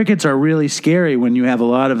 and crickets are really scary when you have a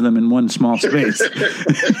lot of them in one small space.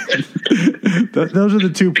 Those are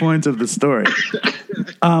the 2 points of the story.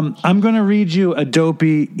 I'm going to read you a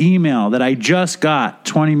dopey email that I just got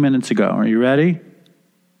 20 minutes ago. Are you ready?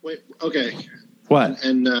 Wait, okay. What?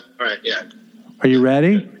 All right, yeah. Are you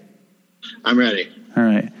ready? I'm ready. All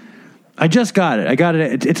right. I just got it. I got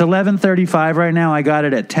it. It's 11:35 right now. I got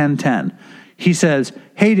it at 10:10. He says,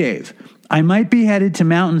 "Hey, Dave. I might be headed to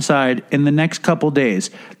Mountainside in the next couple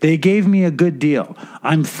days. They gave me a good deal.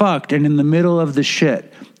 I'm fucked and in the middle of the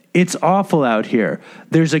shit. It's awful out here.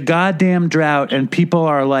 There's a goddamn drought and people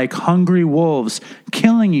are like hungry wolves,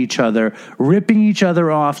 killing each other, ripping each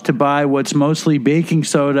other off to buy what's mostly baking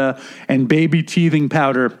soda and baby teething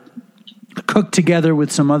powder cooked together with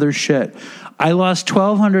some other shit. I lost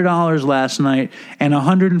 $1,200 last night and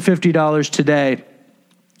 $150 today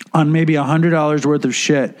on maybe $100 worth of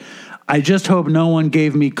shit. I just hope no one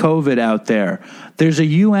gave me COVID out there. There's a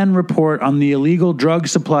UN report on the illegal drug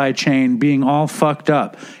supply chain being all fucked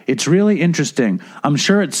up. It's really interesting. I'm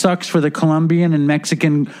sure it sucks for the Colombian and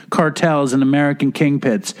Mexican cartels and American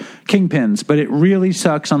kingpins, but it really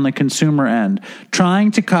sucks on the consumer end.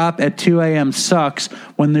 Trying to cop at 2 a.m. sucks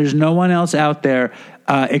when there's no one else out there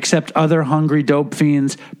except other hungry dope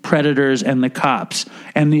fiends, predators, and the cops,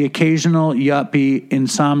 and the occasional yuppie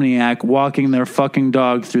insomniac walking their fucking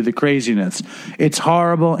dog through the craziness. It's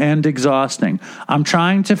horrible and exhausting. I'm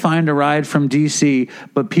trying to find a ride from D.C.,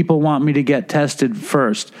 but people want me to get tested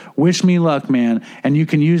first. Wish me luck, man, and you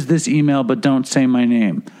can use this email, but don't say my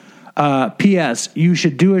name. P.S. You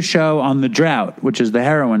should do a show on the drought, which is the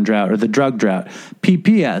heroin drought or the drug drought.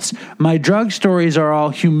 P.P.S. My drug stories are all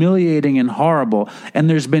humiliating and horrible, and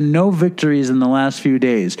there's been no victories in the last few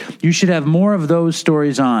days. You should have more of those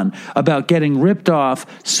stories on, about getting ripped off,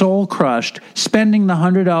 soul crushed, spending the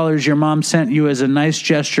 $100 your mom sent you as a nice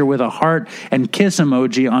gesture with a heart and kiss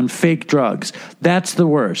emoji on fake drugs. That's the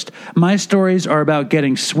worst. My stories are about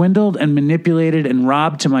getting swindled and manipulated and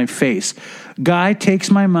robbed to my face. Guy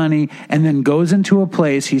takes my money and then goes into a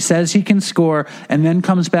place he says he can score and then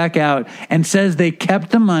comes back out and says they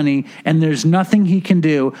kept the money and there's nothing he can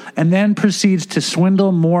do and then proceeds to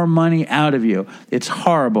swindle more money out of you. It's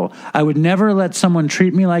horrible. I would never let someone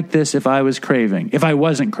treat me like this if I wasn't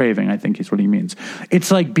craving, I think is what he means.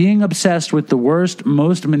 It's like being obsessed with the worst,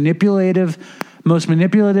 most manipulative,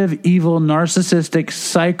 evil, narcissistic,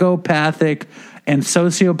 psychopathic, and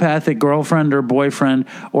sociopathic girlfriend or boyfriend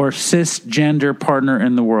or cisgender partner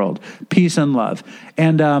in the world. Peace and love.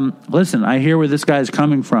 And listen, I hear where this guy is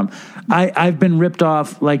coming from. I've been ripped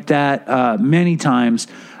off like that many times.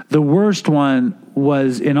 The worst one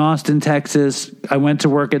was in Austin, Texas. I went to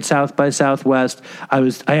work at South by Southwest.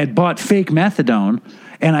 I had bought fake methadone,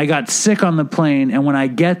 and I got sick on the plane. And when I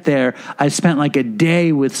get there, I spent like a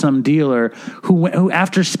day with some dealer who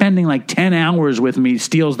after spending like 10 hours with me,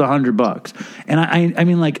 steals the $100. And I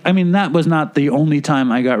mean, that was not the only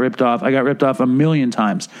time I got ripped off. I got ripped off a million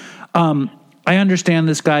times. I understand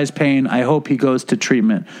this guy's pain. I hope he goes to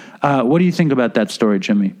treatment. What do you think about that story,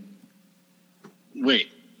 Jimmy?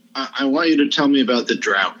 Wait, I want you to tell me about the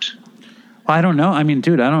draught. I don't know. I mean,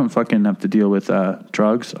 dude, I don't fucking have to deal with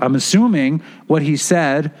drugs. I'm assuming what he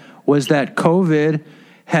said was that COVID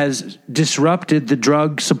has disrupted the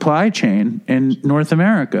drug supply chain in North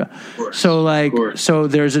America. So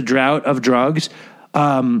there's a drought of drugs.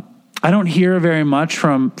 I don't hear very much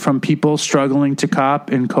from people struggling to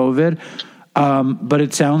cop in COVID. But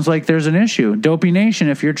it sounds like there's an issue. Dopey Nation,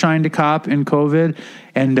 if you're trying to cop in COVID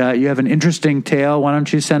and you have an interesting tale, why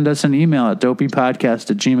don't you send us an email at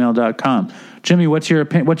dopeypodcast@gmail.com. Jimmy, what's your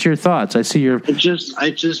thoughts? I see your... I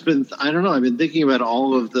don't know. I've been thinking about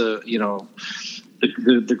all of the,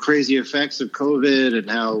 the crazy effects of COVID and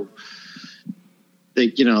how they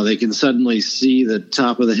can suddenly see the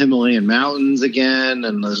top of the Himalayan mountains again,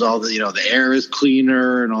 and there's all the, the air is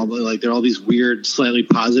cleaner, and all the there are all these weird, slightly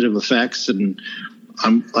positive effects. And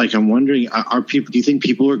I'm wondering, do you think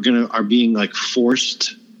people are being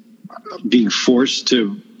forced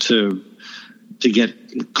to get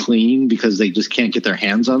clean because they just can't get their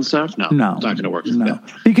hands on stuff? No, it's not going to work. No,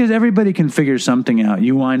 because everybody can figure something out.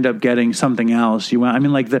 You wind up getting something else.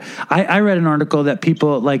 I read an article that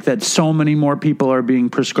people that so many more people are being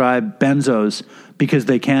prescribed benzos because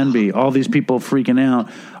they can be. All these people freaking out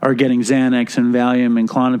are getting Xanax and Valium and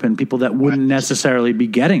Klonopin, people that wouldn't necessarily be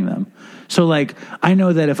getting them. So I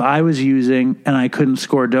know that if I was using and I couldn't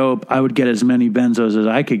score dope, I would get as many benzos as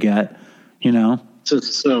I could get,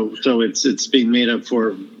 So it's being made up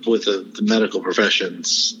for with the medical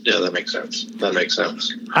professions. Yeah, that makes sense.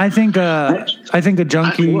 I think a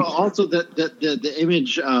junkie. Also the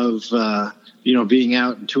image of being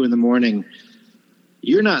out at 2 a.m.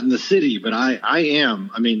 You're not in the city, but I am.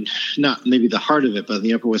 I mean, not maybe the heart of it, but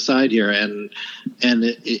the Upper West Side here, and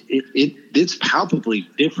it's palpably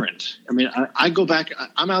different. I mean, I go back.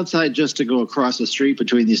 I'm outside just to go across the street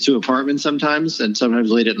between these two apartments sometimes, and sometimes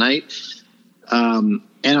late at night.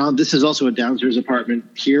 This is also a downstairs apartment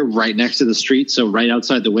here right next to the street. So right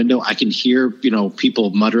outside the window, I can hear, people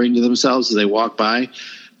muttering to themselves as they walk by.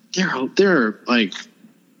 They're like,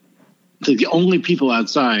 the only people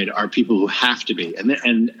outside are people who have to be. And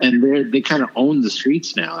they kind of own the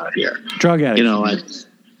streets now out here. Drug addicts.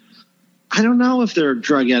 I don't know if they're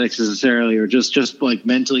drug addicts necessarily or just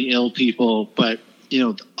mentally ill people, but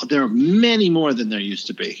there are many more than there used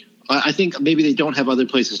to be. I think maybe they don't have other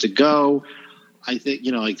places to go. I think,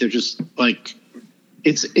 they're just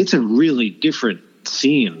it's a really different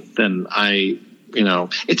scene than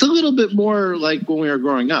it's a little bit more like when we were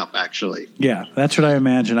growing up, actually. Yeah, that's what I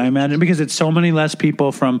imagine. Because it's so many less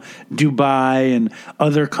people from Dubai and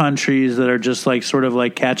other countries that are just sort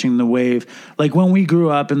of catching the wave. Like when we grew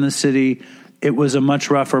up in the city, it was a much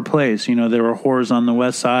rougher place. There were whores on the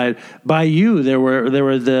west side. By you, there were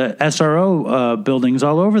the SRO buildings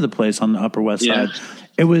all over the place on the Upper West Side.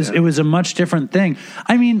 It was a much different thing.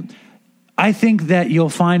 I mean, I think that you'll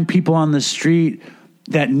find people on the street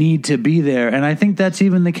that need to be there, and I think that's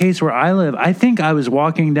even the case where I live. I think I was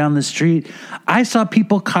walking down the street, I saw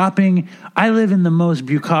people copping. I live in the most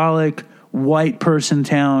bucolic white person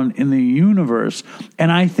town in the universe,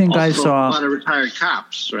 and I think also I saw a lot of retired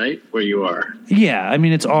cops, right, where you are. Yeah, I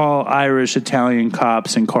mean, it's all Irish, Italian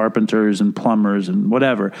cops and carpenters and plumbers and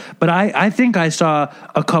whatever. But I think I saw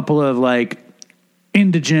a couple of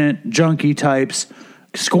indigent junkie types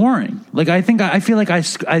scoring. I feel like I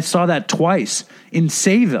saw that twice in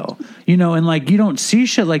Sayville, and you don't see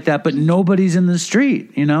shit like that, but nobody's in the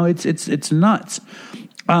street. It's nuts.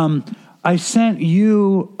 I sent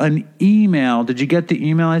you an email. Did you get the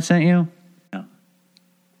email I sent you? No.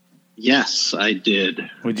 Yes, I did.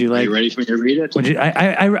 Would you Are you ready for me to read it?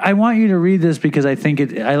 I want you to read this because I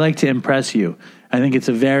think I like to impress you. I think it's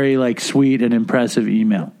a very sweet and impressive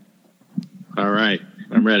email. All right,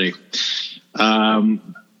 I'm ready.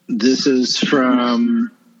 This is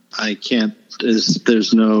from, I have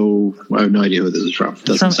no idea who this is from.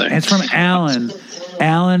 Doesn't say. It's from Alan.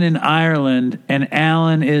 Alan in Ireland, and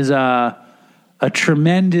Alan is a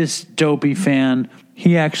tremendous Dopey fan.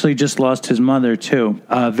 He actually just lost his mother too,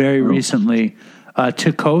 very recently,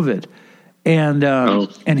 to COVID.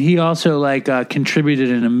 And he also contributed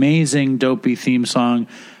an amazing Dopey theme song.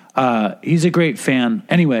 He's a great fan.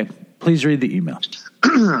 Anyway, please read the email.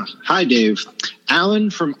 Hi, Dave. Alan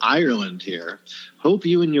from Ireland here. Hope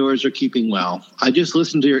you and yours are keeping well. I just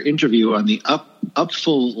listened to your interview on the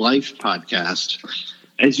Upful Life podcast,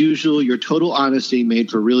 As usual, your total honesty made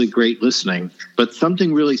for really great listening. But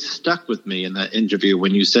something really stuck with me in that interview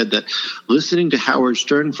when you said that listening to Howard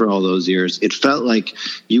Stern for all those years, it felt like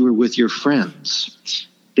you were with your friends.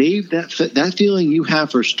 Dave, that feeling you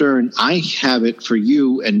have for Stern, I have it for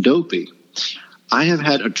you and Dopey. I have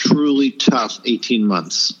had a truly tough 18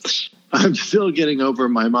 months. I'm still getting over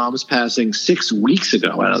my mom's passing 6 weeks ago.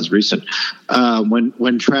 That was recent.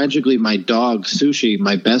 When tragically my dog, Sushi,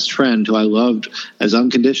 my best friend, who I loved as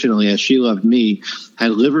unconditionally as she loved me,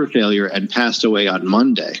 had liver failure and passed away on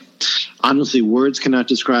Monday. Honestly, words cannot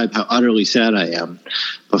describe how utterly sad I am.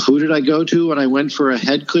 But who did I go to when I went for a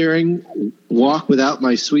head clearing walk without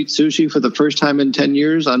my sweet Sushi for the first time in 10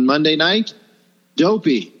 years on Monday night?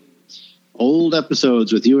 Dopey. Old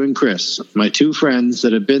episodes with you and Chris, my two friends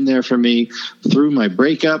that have been there for me through my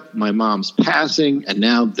breakup, my mom's passing, and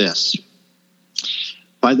now this.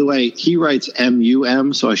 By the way, he writes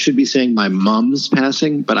M-U-M, so I should be saying my mom's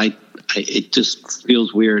passing, but it just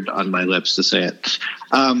feels weird on my lips to say it.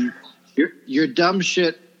 Your dumb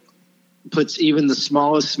shit puts even the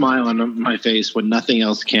smallest smile on my face when nothing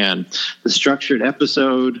else can. The structured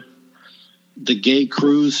episode, the gay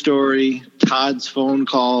cruise story, Todd's phone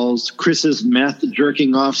calls, Chris's meth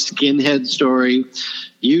jerking off skinhead story.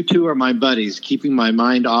 You two are my buddies, keeping my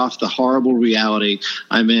mind off the horrible reality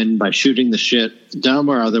I'm in by shooting the shit, dumb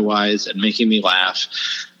or otherwise, and making me laugh.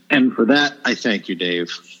 And for that, I thank you,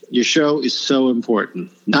 Dave. Your show is so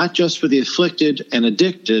important, not just for the afflicted and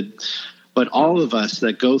addicted, but all of us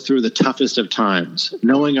that go through the toughest of times,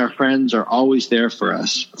 knowing our friends are always there for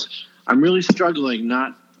us. I'm really struggling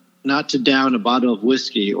not to down a bottle of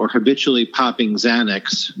whiskey or habitually popping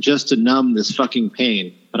Xanax just to numb this fucking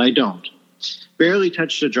pain, but I don't. Barely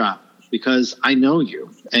touched a drop because I know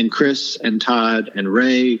you and Chris and Todd and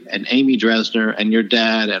Ray and Amy Dresner and your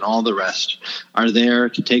dad and all the rest are there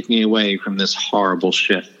to take me away from this horrible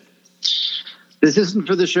shit. This isn't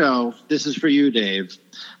for the show. This is for you, Dave.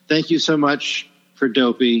 Thank you so much for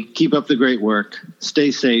Dopey. Keep up the great work.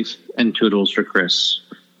 Stay safe, and toodles for Chris.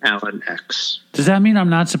 Alan X. Does that mean I'm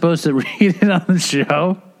not supposed to read it on the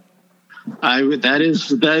show? That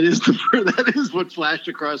is what flashed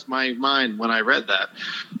across my mind when I read that.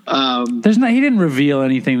 He didn't reveal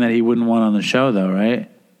anything that he wouldn't want on the show, though, right?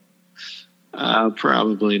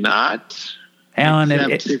 Probably not. Alan,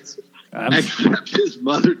 except his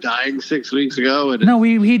mother dying 6 weeks ago. No,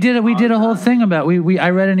 we did it. We did a whole thing about. I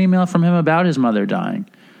read an email from him about his mother dying.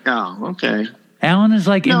 Oh, okay. Alan is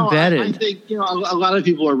embedded. I think a lot of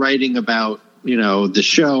people are writing about the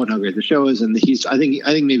show and how great the show is, and I think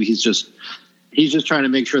maybe he's just trying to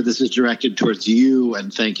make sure this is directed towards you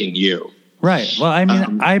and thanking you. Right. Well, I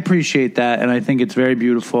mean, I appreciate that, and I think it's very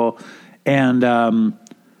beautiful. And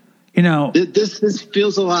this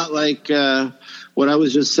feels a lot like what I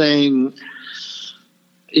was just saying.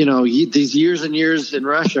 These years and years in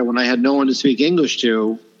Russia when I had no one to speak English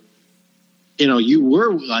to.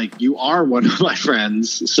 You are one of my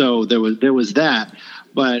friends, so there was that,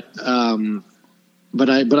 but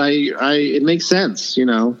it makes sense, I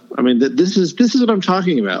mean, this is what I'm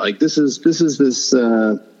talking about. Like, this is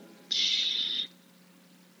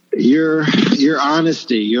your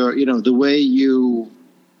honesty, the way you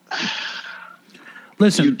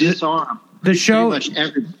listen, you disarm the show.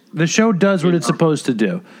 The show does what it's supposed to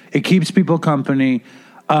do. It keeps people company.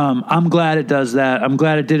 I'm glad it does that. I'm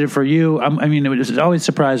glad it did it for you. It always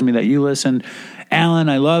surprised me that you listened. Alan,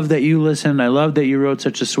 I love that you listened. I love that you wrote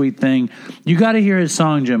such a sweet thing. You got to hear his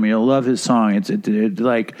song, Jimmy. You'll love his song. It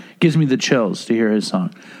like gives me the chills to hear his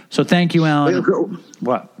song. So thank you, Alan.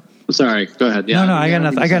 What? Sorry, go ahead. Yeah, no, I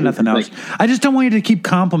got nothing else. I just don't want you to keep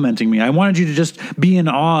complimenting me. I wanted you to just be in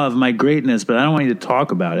awe of my greatness, but I don't want you to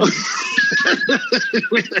talk about it.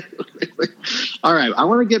 All right, I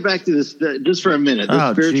want to get back to this just for a minute.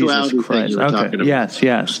 The spirituality thing you were talking about.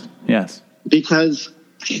 Yes. Because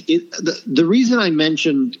the reason I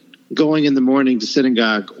mentioned going in the morning to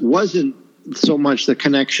synagogue wasn't so much the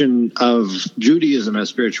connection of Judaism as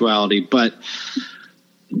spirituality, but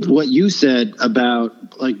what you said about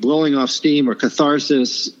like blowing off steam or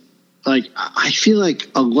catharsis. Like, I feel like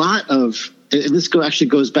a lot of, and this actually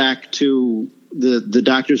goes back to the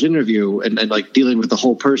doctor's interview and like dealing with the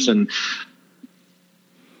whole person.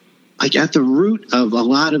 Like, at the root of a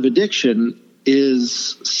lot of addiction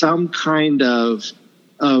is some kind of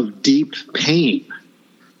deep pain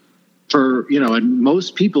for, and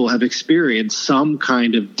most people have experienced some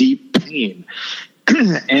kind of deep pain.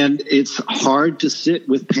 And it's hard to sit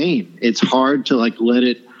with pain. It's hard to like let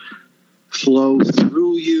it flow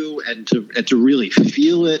through you and to really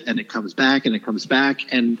feel it, and it comes back and it comes back,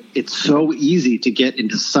 and it's so easy to get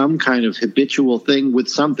into some kind of habitual thing with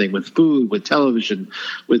something, with food, with television,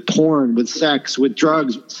 with porn, with sex, with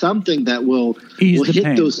drugs, something that will hit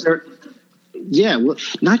pain. those certain. Yeah, well,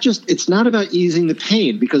 it's not about easing the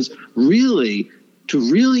pain, because really, to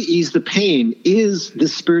really ease the pain is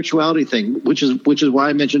this spirituality thing, which is why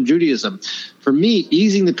I mentioned Judaism. For me,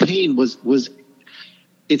 easing the pain was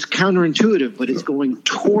it's counterintuitive, but it's going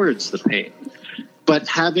towards the pain. But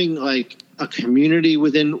having like a community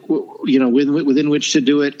within which to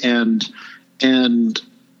do it, and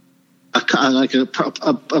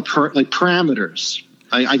parameters.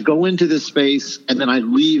 I go into this space and then I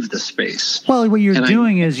leave the space. Well, what you're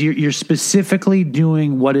doing is you're specifically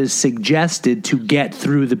doing what is suggested to get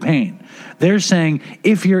through the pain. They're saying,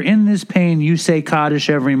 if you're in this pain, you say Kaddish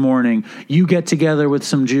every morning, you get together with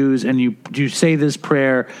some Jews and you say this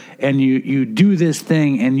prayer and you do this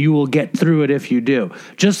thing and you will get through it if you do.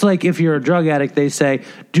 Just like if you're a drug addict, they say,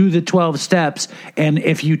 do the 12 steps, and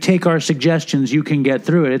if you take our suggestions, you can get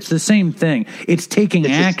through it. It's the same thing. It's taking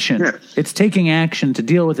action. Yeah. It's taking action to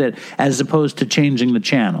deal with it as opposed to changing the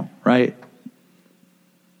channel, right?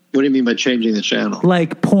 What do you mean by changing the channel?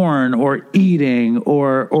 Like porn or eating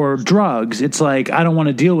or drugs. It's like, I don't want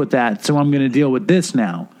to deal with that, so I'm going to deal with this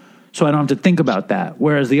now. So I don't have to think about that.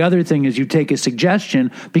 Whereas the other thing is you take a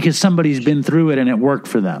suggestion because somebody's been through it and it worked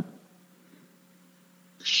for them.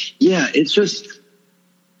 Yeah, it's just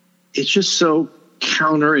so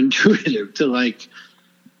counterintuitive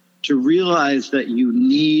to realize that you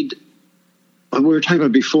need, what we were talking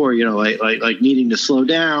about before, like needing to slow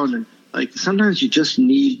down, and like sometimes you just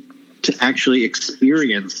need to actually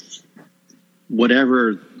experience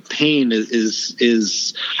whatever pain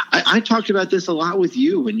is. I talked about this a lot with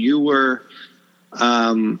you when you were,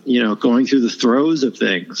 going through the throes of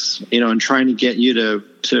things, and trying to get you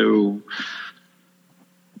to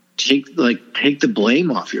take the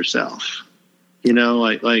blame off yourself. I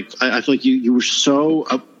feel like you were so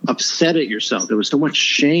upset at yourself. There was so much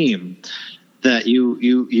shame that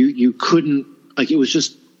you couldn't, like, it was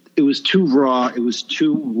too raw. It was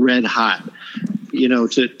too red hot,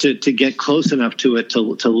 to get close enough to it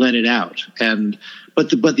to let it out.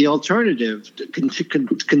 But the alternative,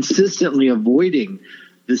 consistently avoiding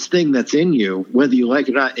this thing that's in you, whether you like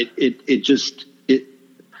it or not,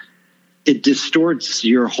 it distorts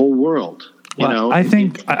your whole world. I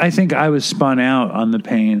think I was spun out on the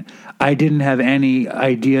pain. I didn't have any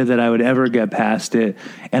idea that I would ever get past it,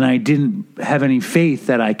 and I didn't have any faith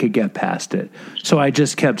that I could get past it. So I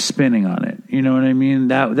just kept spinning on it. You know what I mean?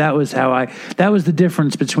 That was the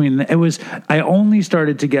difference between I only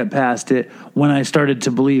started to get past it when I started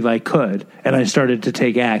to believe I could, and I started to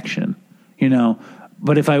take action.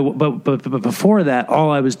 But but before that, all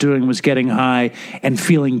I was doing was getting high and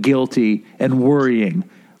feeling guilty and worrying,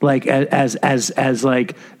 like as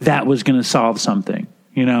like that was going to solve something.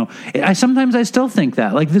 Sometimes I still think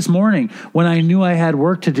that. Like this morning, when I knew I had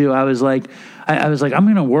work to do, I was like, I'm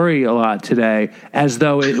going to worry a lot today, as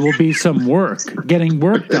though it will be some work, getting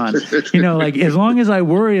work done. Like as long as I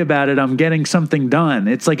worry about it, I'm getting something done.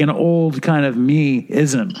 It's like an old kind of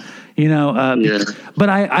me-ism. Yeah. But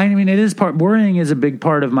I mean, worrying is a big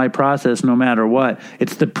part of my process, no matter what.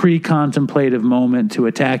 It's the pre-contemplative moment to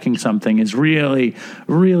attacking something is really,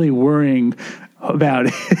 really worrying about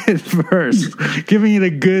it first, giving it a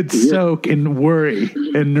good soak in worry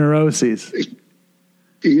and neuroses.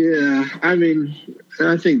 Yeah, I mean,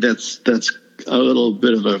 I think that's a little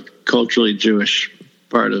bit of a culturally Jewish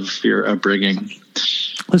part of your upbringing.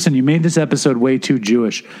 Listen, you made this episode way too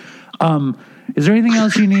Jewish. Is there anything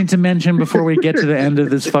else you need to mention before we get to the end of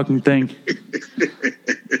this fucking thing?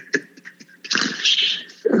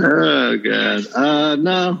 Oh God.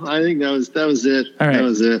 No, I think that was it. All right. That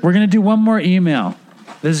was it. We're going to do one more email.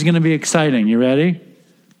 This is going to be exciting. You ready?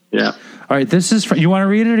 Yeah. All right. This is you want to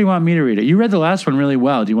read it or do you want me to read it? You read the last one really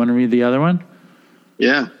well. Do you want to read the other one?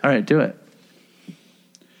 Yeah. All right. Do it.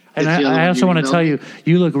 And I also want to tell you,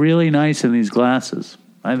 you look really nice in these glasses.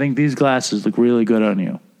 I think these glasses look really good on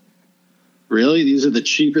you. Really? These are the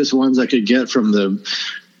cheapest ones I could get from the.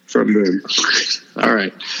 All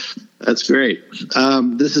right. That's great.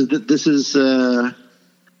 This is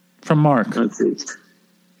from Mark. Let's see.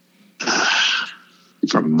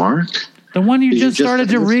 From Mark? The one you just started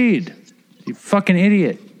to read. You fucking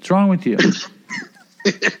idiot. What's wrong with you?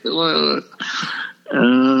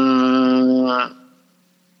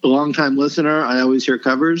 Long-time listener. I always hear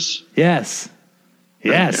covers. Yes.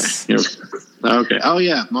 Yes. Okay. Oh,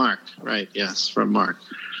 yeah. Mark. Right. Yes. From Mark.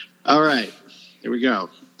 All right. Here we go.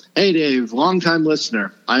 Hey, Dave, longtime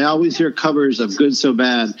listener. I always hear covers of Good So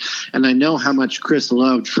Bad, and I know how much Chris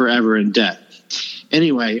loved Forever in Debt.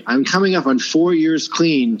 Anyway, I'm coming up on 4 years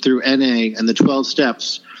clean through NA and the 12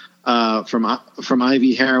 steps from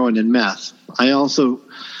IV heroin and meth. I also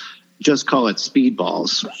just call it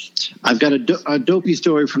speedballs. I've got a dopey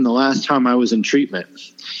story from the last time I was in treatment.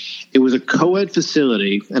 It was a co-ed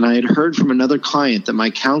facility, and I had heard from another client that my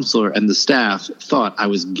counselor and the staff thought I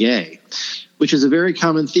was gay, which is a very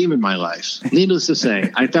common theme in my life. Needless to say,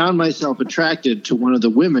 I found myself attracted to one of the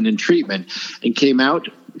women in treatment and came out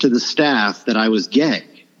to the staff that I was gay.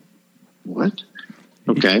 What?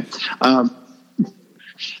 Okay.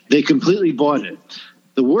 They completely bought it.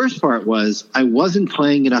 The worst part was I wasn't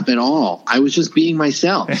playing it up at all. I was just being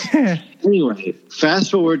myself. Anyway,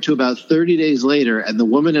 fast forward to about 30 days later, and the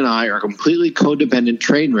woman and I are completely codependent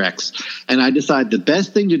train wrecks, and I decide the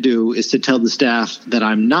best thing to do is to tell the staff that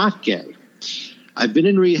I'm not gay. I've been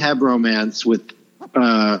in rehab romance with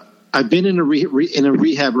rehab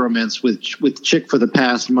romance with chick for the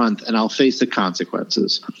past month, and I'll face the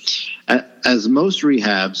consequences. As most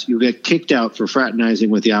rehabs, you get kicked out for fraternizing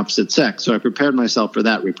with the opposite sex, so I prepared myself for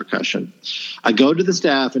that repercussion. I go to the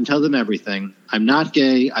staff and tell them everything. I'm not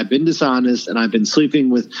gay, I've been dishonest, and I've been sleeping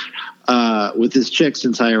with this chick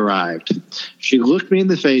since I arrived. She looked me in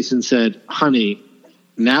the face and said, honey,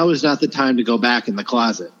 now is not the time to go back in the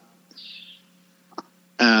closet.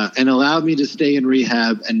 And allowed me to stay in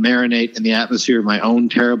rehab and marinate in the atmosphere of my own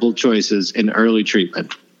terrible choices in early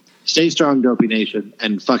treatment. Stay strong, Dopey Nation,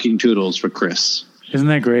 and fucking toodles for Chris. Isn't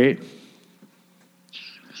that great?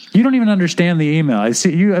 You don't even understand the email. I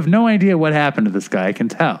see you have no idea what happened to this guy. I can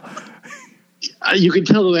tell. You can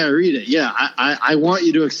tell the way I read it. Yeah, I want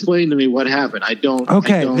you to explain to me what happened. I don't.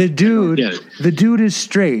 Okay, I don't the dude is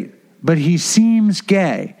straight, but he seems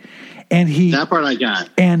gay. And that part I got.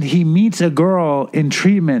 And he meets a girl in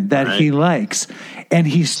treatment that he likes, and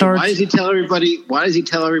he starts. So why does he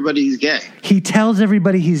tell everybody he's gay? He tells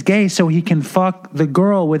everybody he's gay so he can fuck the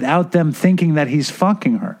girl without them thinking that he's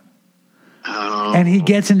fucking her. Oh. And he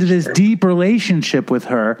gets into this deep relationship with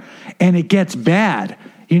her, and it gets bad.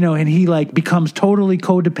 And he becomes totally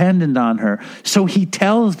codependent on her. So he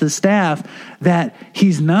tells the staff that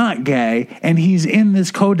he's not gay and he's in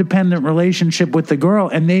this codependent relationship with the girl,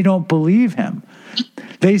 and they don't believe him.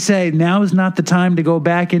 They say, now is not the time to go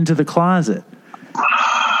back into the closet.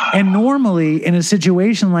 And normally in a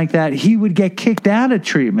situation like that, he would get kicked out of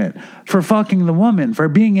treatment for fucking the woman, for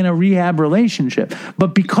being in a rehab relationship.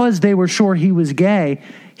 But because they were sure he was gay,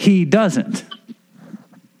 he doesn't.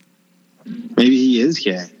 Maybe he is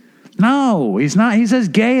gay. No, he's not. He says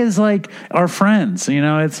gay is like our friends.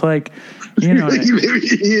 It's like, maybe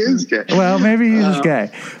he is gay. Well, maybe he is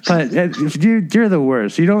gay. But you're the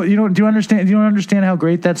worst. Do you understand how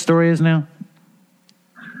great that story is now?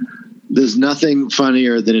 There's nothing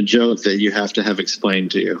funnier than a joke that you have to have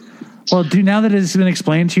explained to you. Well, now that it's been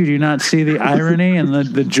explained to you, do you not see the irony and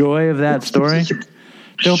the joy of that story?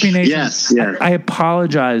 Dopey Nation, yes. I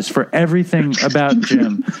apologize for everything about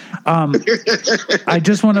Jim. I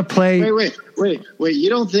just want to play. Wait. You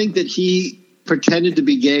don't think that he pretended to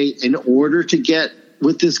be gay in order to get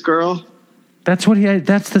with this girl? That's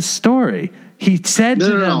the story. He said to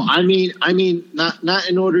them. No. I mean, not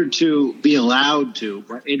in order to be allowed to,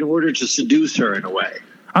 but in order to seduce her in a way.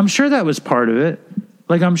 I'm sure that was part of it.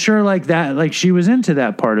 I'm sure that, she was into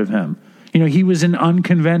that part of him. He was an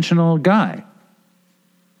unconventional guy.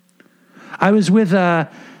 I was with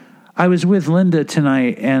Linda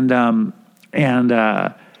tonight, and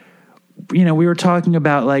we were talking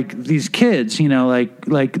about these kids,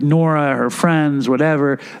 like Nora, her friends,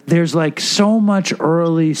 whatever. There's so much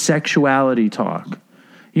early sexuality talk,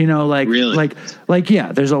 really?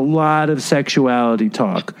 Yeah, there's a lot of sexuality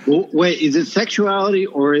talk. Well, wait, is it sexuality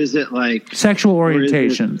or is it sexual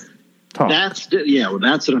orientation talk? That's what I'm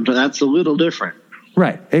talking. That's a little different.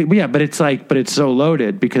 Right. Yeah, but it's so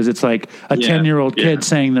loaded because it's a 10-year-old kid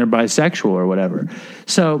saying they're bisexual or whatever.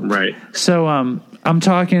 So right. So I'm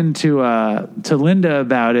talking to Linda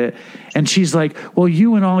about it, and she's like, "Well,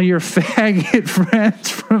 you and all your faggot friends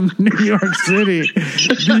from New York City,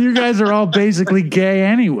 you guys are all basically gay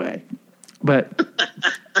anyway." But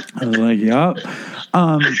I was like, "Yup."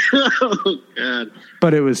 Oh God.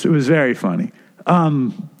 But it was very funny.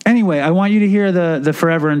 Anyway, I want you to hear the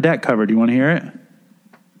Forever in Debt cover. Do you want to hear it?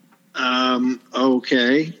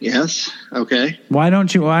 Okay. Yes. Okay. Why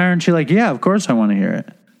aren't you yeah, of course I want to hear it.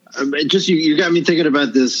 Just you got me thinking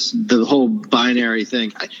about the whole binary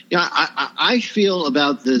thing. I feel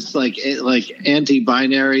about this like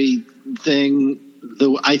anti-binary thing.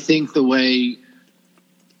 I think the way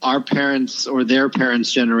our parents or their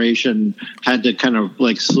parents' generation had to kind of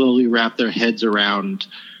like slowly wrap their heads around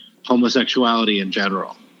homosexuality in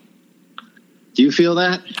general. Do you feel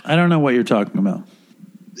that? I don't know what you're talking about.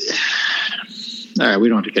 All right, we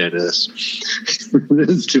don't have to get into this. This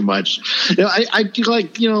is too much. I do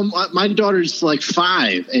like, my daughter's like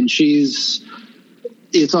 5 and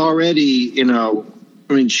it's already,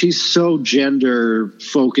 she's so gender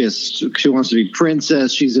focused. She wants to be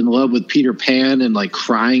princess. She's in love with Peter Pan and like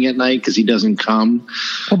crying at night because he doesn't come.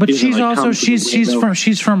 Well, but she's also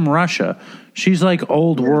she's from Russia. She's like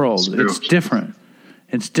old world. It's different.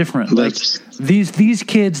 It's different. Like these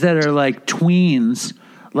kids that are like tweens,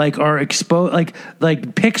 like are exposed. Like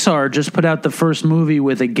Pixar just put out the first movie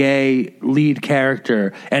with a gay lead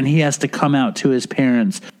character, and he has to come out to his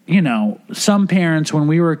parents. Some parents, when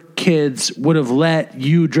we were kids, would have let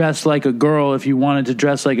you dress like a girl if you wanted to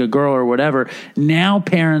dress like a girl or whatever. Now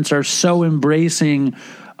parents are so embracing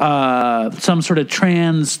some sort of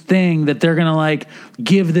trans thing that they're going to like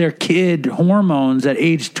give their kid hormones at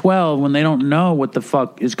age 12 when they don't know what the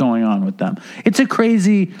fuck is going on with them. It's a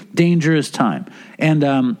crazy, dangerous time. And,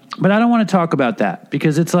 but I don't want to talk about that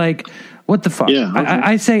because it's like, what the fuck? Yeah,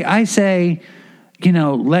 okay. I say,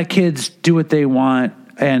 let kids do what they want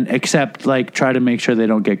and except like try to make sure they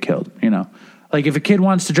don't get killed, Like if a kid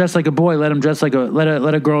wants to dress like a boy, let him dress like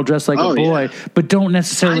let a girl dress like a boy, but don't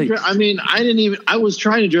necessarily. I was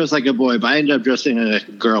trying to dress like a boy, but I ended up dressing like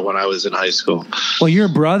a girl when I was in high school. Well, your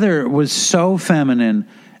brother was so feminine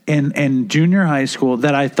in junior high school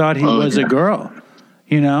that I thought he was a girl.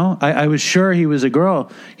 I was sure he was a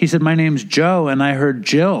girl. He said, "My name's Joe," and I heard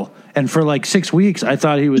Jill, and for like 6 weeks I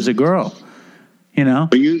thought he was a girl.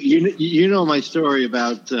 But you know my story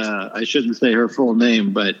about I shouldn't say her full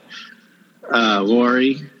name, but.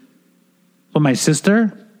 Lori. Well, my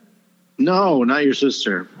sister? No, not your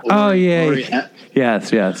sister. Oh yeah, Lori.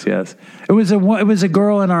 Yes. It was a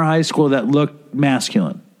girl in our high school that looked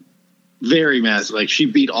masculine. Very masculine. Like she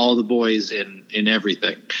beat all the boys in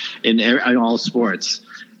everything, in all sports.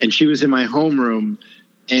 And she was in my homeroom,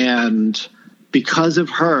 and because of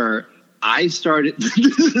her, I started.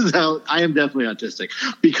 This is how I am definitely autistic.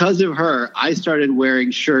 Because of her, I started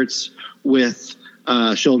wearing shirts with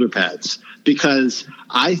shoulder pads. Because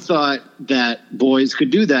I thought that boys could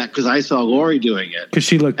do that because I saw Lori doing it. Because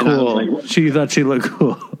she looked cool. She thought she looked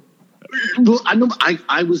cool. Well,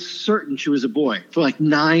 I was certain she was a boy for like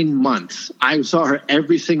 9 months. I saw her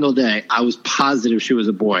every single day. I was positive she was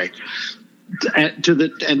a boy. And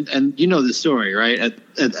you know the story, right?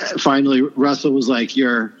 Finally, Russell was like,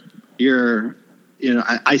 I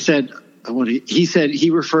said, he said he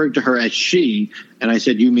referred to her as she, and I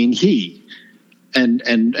said, you mean he?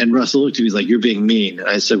 And Russell looked at me, he's like, you're being mean. And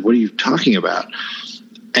I said, what are you talking about?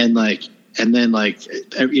 And then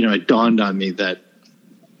it dawned on me that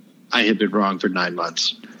I had been wrong for 9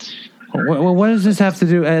 months. Well, what does this have to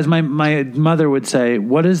do, as my mother would say,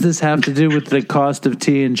 what does this have to do with the cost of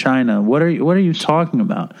tea in China? What are you talking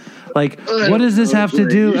about? Like, what does this have to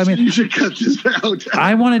do? I mean, you should cut this out.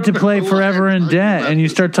 I wanted to play Forever in Debt, and you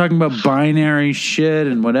start talking about binary shit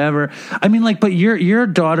and whatever. I mean, like, but your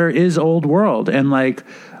daughter is old world, and like,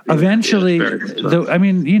 eventually,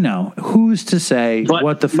 who's to say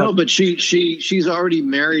what the fuck? No, but she's already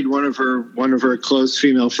married one of her close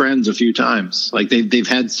female friends a few times. Like they've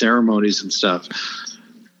had ceremonies and stuff.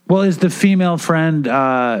 Well, is the female friend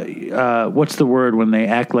what's the word when they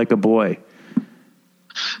act like a boy?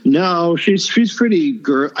 No, she's pretty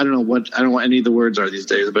girl. I don't know what any of the words are these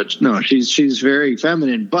days, but no, she's very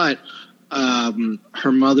feminine. But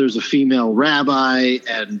her mother's a female rabbi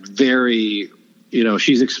and very,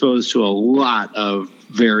 she's exposed to a lot of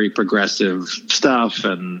very progressive stuff,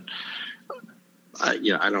 and I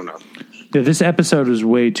don't know. Yeah, this episode is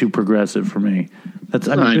way too progressive for me.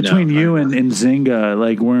 Between you and Nzinga,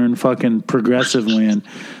 like we're in fucking progressive land.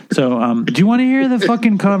 So, do you want to hear the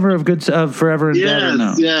fucking cover of Forever in Debt or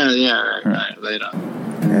no? Yeah. Right, lay it up.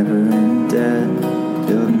 Forever in debt,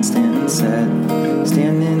 buildings standing set,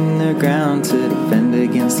 standing their ground to defend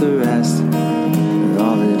against the rest. With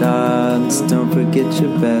all at odds, don't forget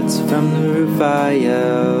your bets. From the roof I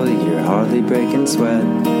yell, you're hardly breaking sweat.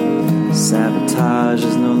 Sabotage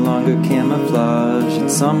is no longer camouflage.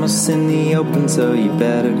 It's almost in the open, so you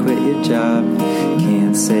better quit your job.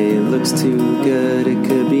 Can't say it looks too good, it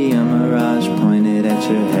could be a mirage pointed at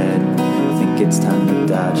your head. Think it's time to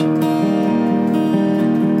dodge.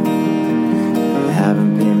 I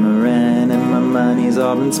haven't paid my rent and my money's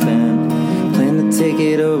all been spent. Plan to take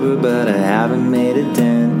it over, but I haven't made a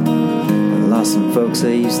dent. I lost some folks I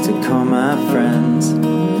used to call my friends.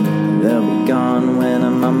 They'll be gone when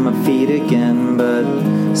I'm on on my feet again, but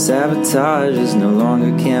sabotage is no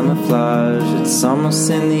longer camouflage. It's almost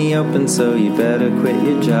in the open, so you better quit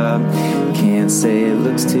your job. Can't say it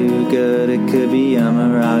looks too good, it could be a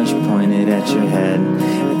mirage pointed at your head.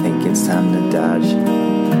 I think it's time to dodge.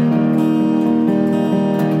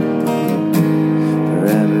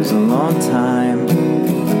 Forever's a long time to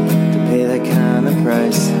pay that kind of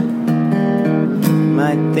price.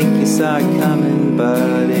 Might think you saw it coming,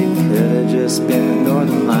 but it could have just been the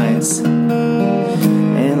northern lights.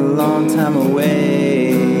 And a long time away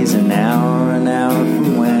is an hour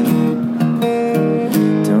from when.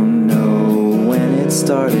 Don't know when it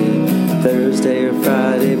started, Thursday or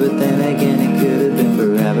Friday, but then again it could have been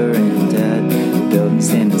forever and dead. The building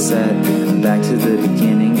standing set, back to the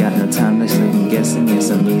beginning, got no time to second guessing. Yes,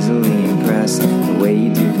 I'm easily impressed, the way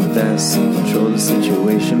you do confess. Control the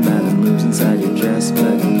situation by the moves inside your dress.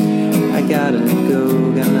 But I gotta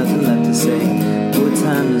go, got nothing left to say. What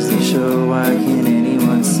time is the show? Why can't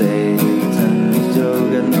anyone say? Time is the show,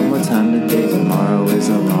 got no more time today. Tomorrow is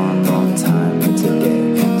a long, long time for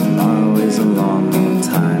today. Tomorrow is a long, long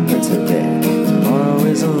time for today. Tomorrow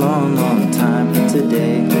is a long, long time for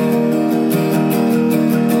today.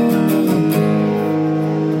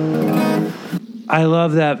 I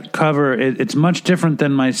love that cover. It's much different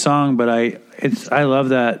than my song, but I love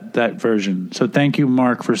that version. So thank you,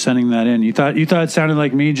 Mark, for sending that in. You thought it sounded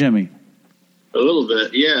like me, Jimmy? A little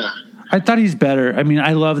bit, yeah. I thought he's better. I mean,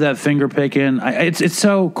 I love that finger picking. It's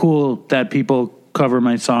so cool that people cover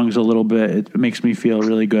my songs a little bit. It makes me feel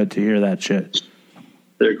really good to hear that shit.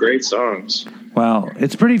 They're great songs. Wow.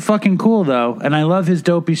 It's pretty fucking cool, though. And I love his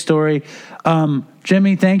dopey story.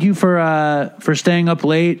 Jimmy, thank you for staying up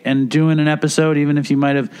late and doing an episode, even if you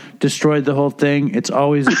might have destroyed the whole thing. It's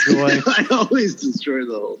always a joy. I always destroy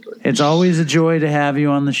the whole thing. It's always a joy to have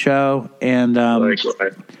you on the show. And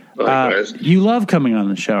Likewise. You love coming on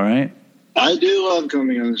the show, right? I do love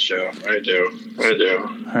coming on the show. I do.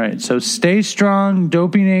 All right. So stay strong,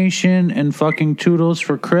 Dopey Nation, and fucking toodles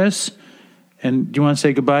for Chris. And do you want to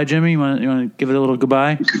say goodbye, Jimmy? You want to give it a little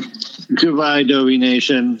goodbye? Goodbye, Dopey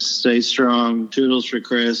Nation. Stay strong. Toodles for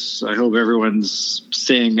Chris. I hope everyone's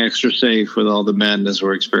staying extra safe with all the madness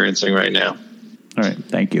we're experiencing right now. All right.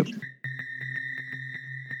 Thank you.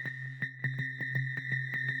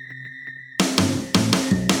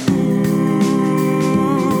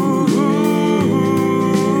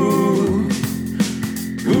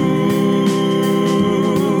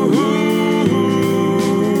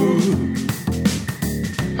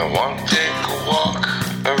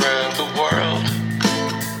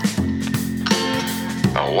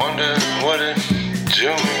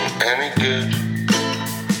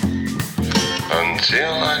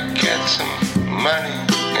 Until I get some money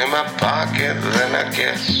in my pocket, then I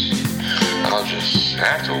guess I'll just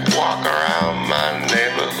have to walk around my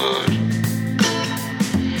neighborhood.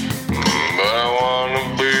 But I wanna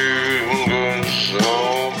be good so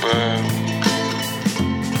bad.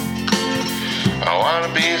 I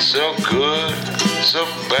wanna be so good, so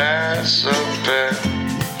bad, so bad.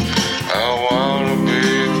 I wanna be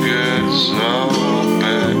good so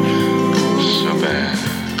bad, so bad.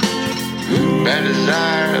 Bad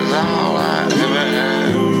desire is all I ever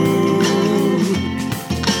had.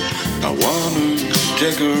 I wanna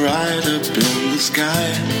take a ride up in the sky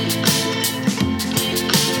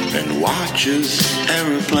and watch as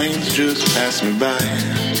aeroplanes just pass me by.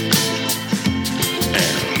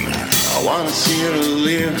 And I wanna see a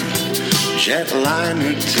Lear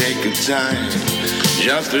jetliner take a time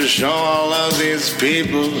just to show all of these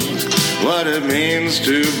people what it means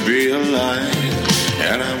to be alive.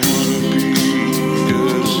 And I wanna be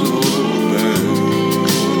good so bad.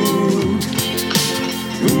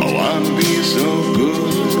 I wanna be so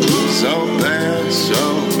good, so bad, so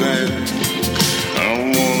bad. I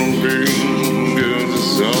wanna be good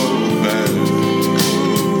so bad.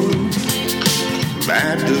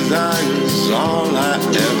 Bad desires, all I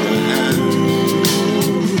ever had.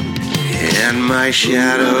 And my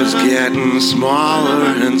shadow's getting smaller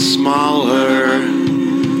and smaller.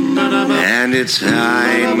 And it's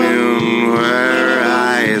high noon where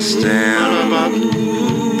I stand.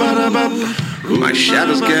 My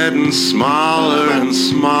shadow's getting smaller and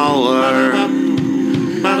smaller.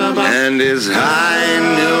 And it's high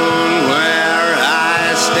noon where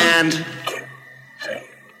I stand.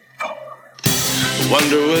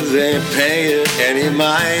 Wonder would they pay it any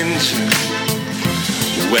mind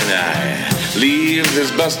when I leave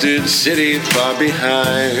this busted city far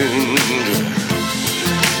behind.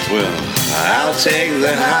 Well, I'll take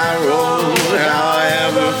the high road,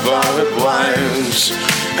 however far it winds.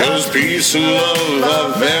 'Cause peace and love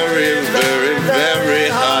are very, very, very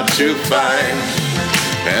hard to find.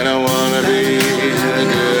 And I wanna be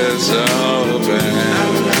good so bad.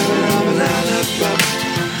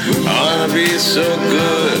 I wanna be so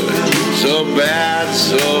good, so bad,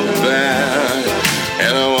 so bad.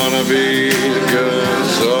 And I wanna be good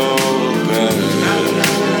so bad.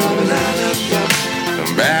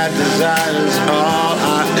 Bad desires all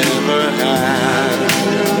I ever had.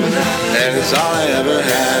 And it's all I ever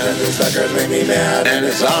had. And the suckers make me mad. And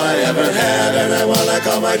it's all I ever had. And I wanna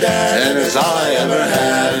call my dad. And it's all I ever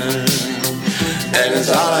had. And it's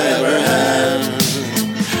all I ever had.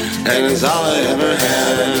 And it's all I ever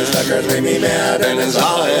had. And the suckers make me mad. And it's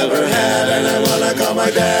all I ever had. And I wanna call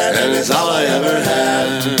my dad. And it's all I ever had.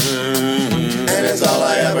 And it's all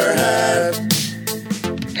I ever had.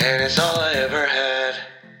 And it's all I ever had.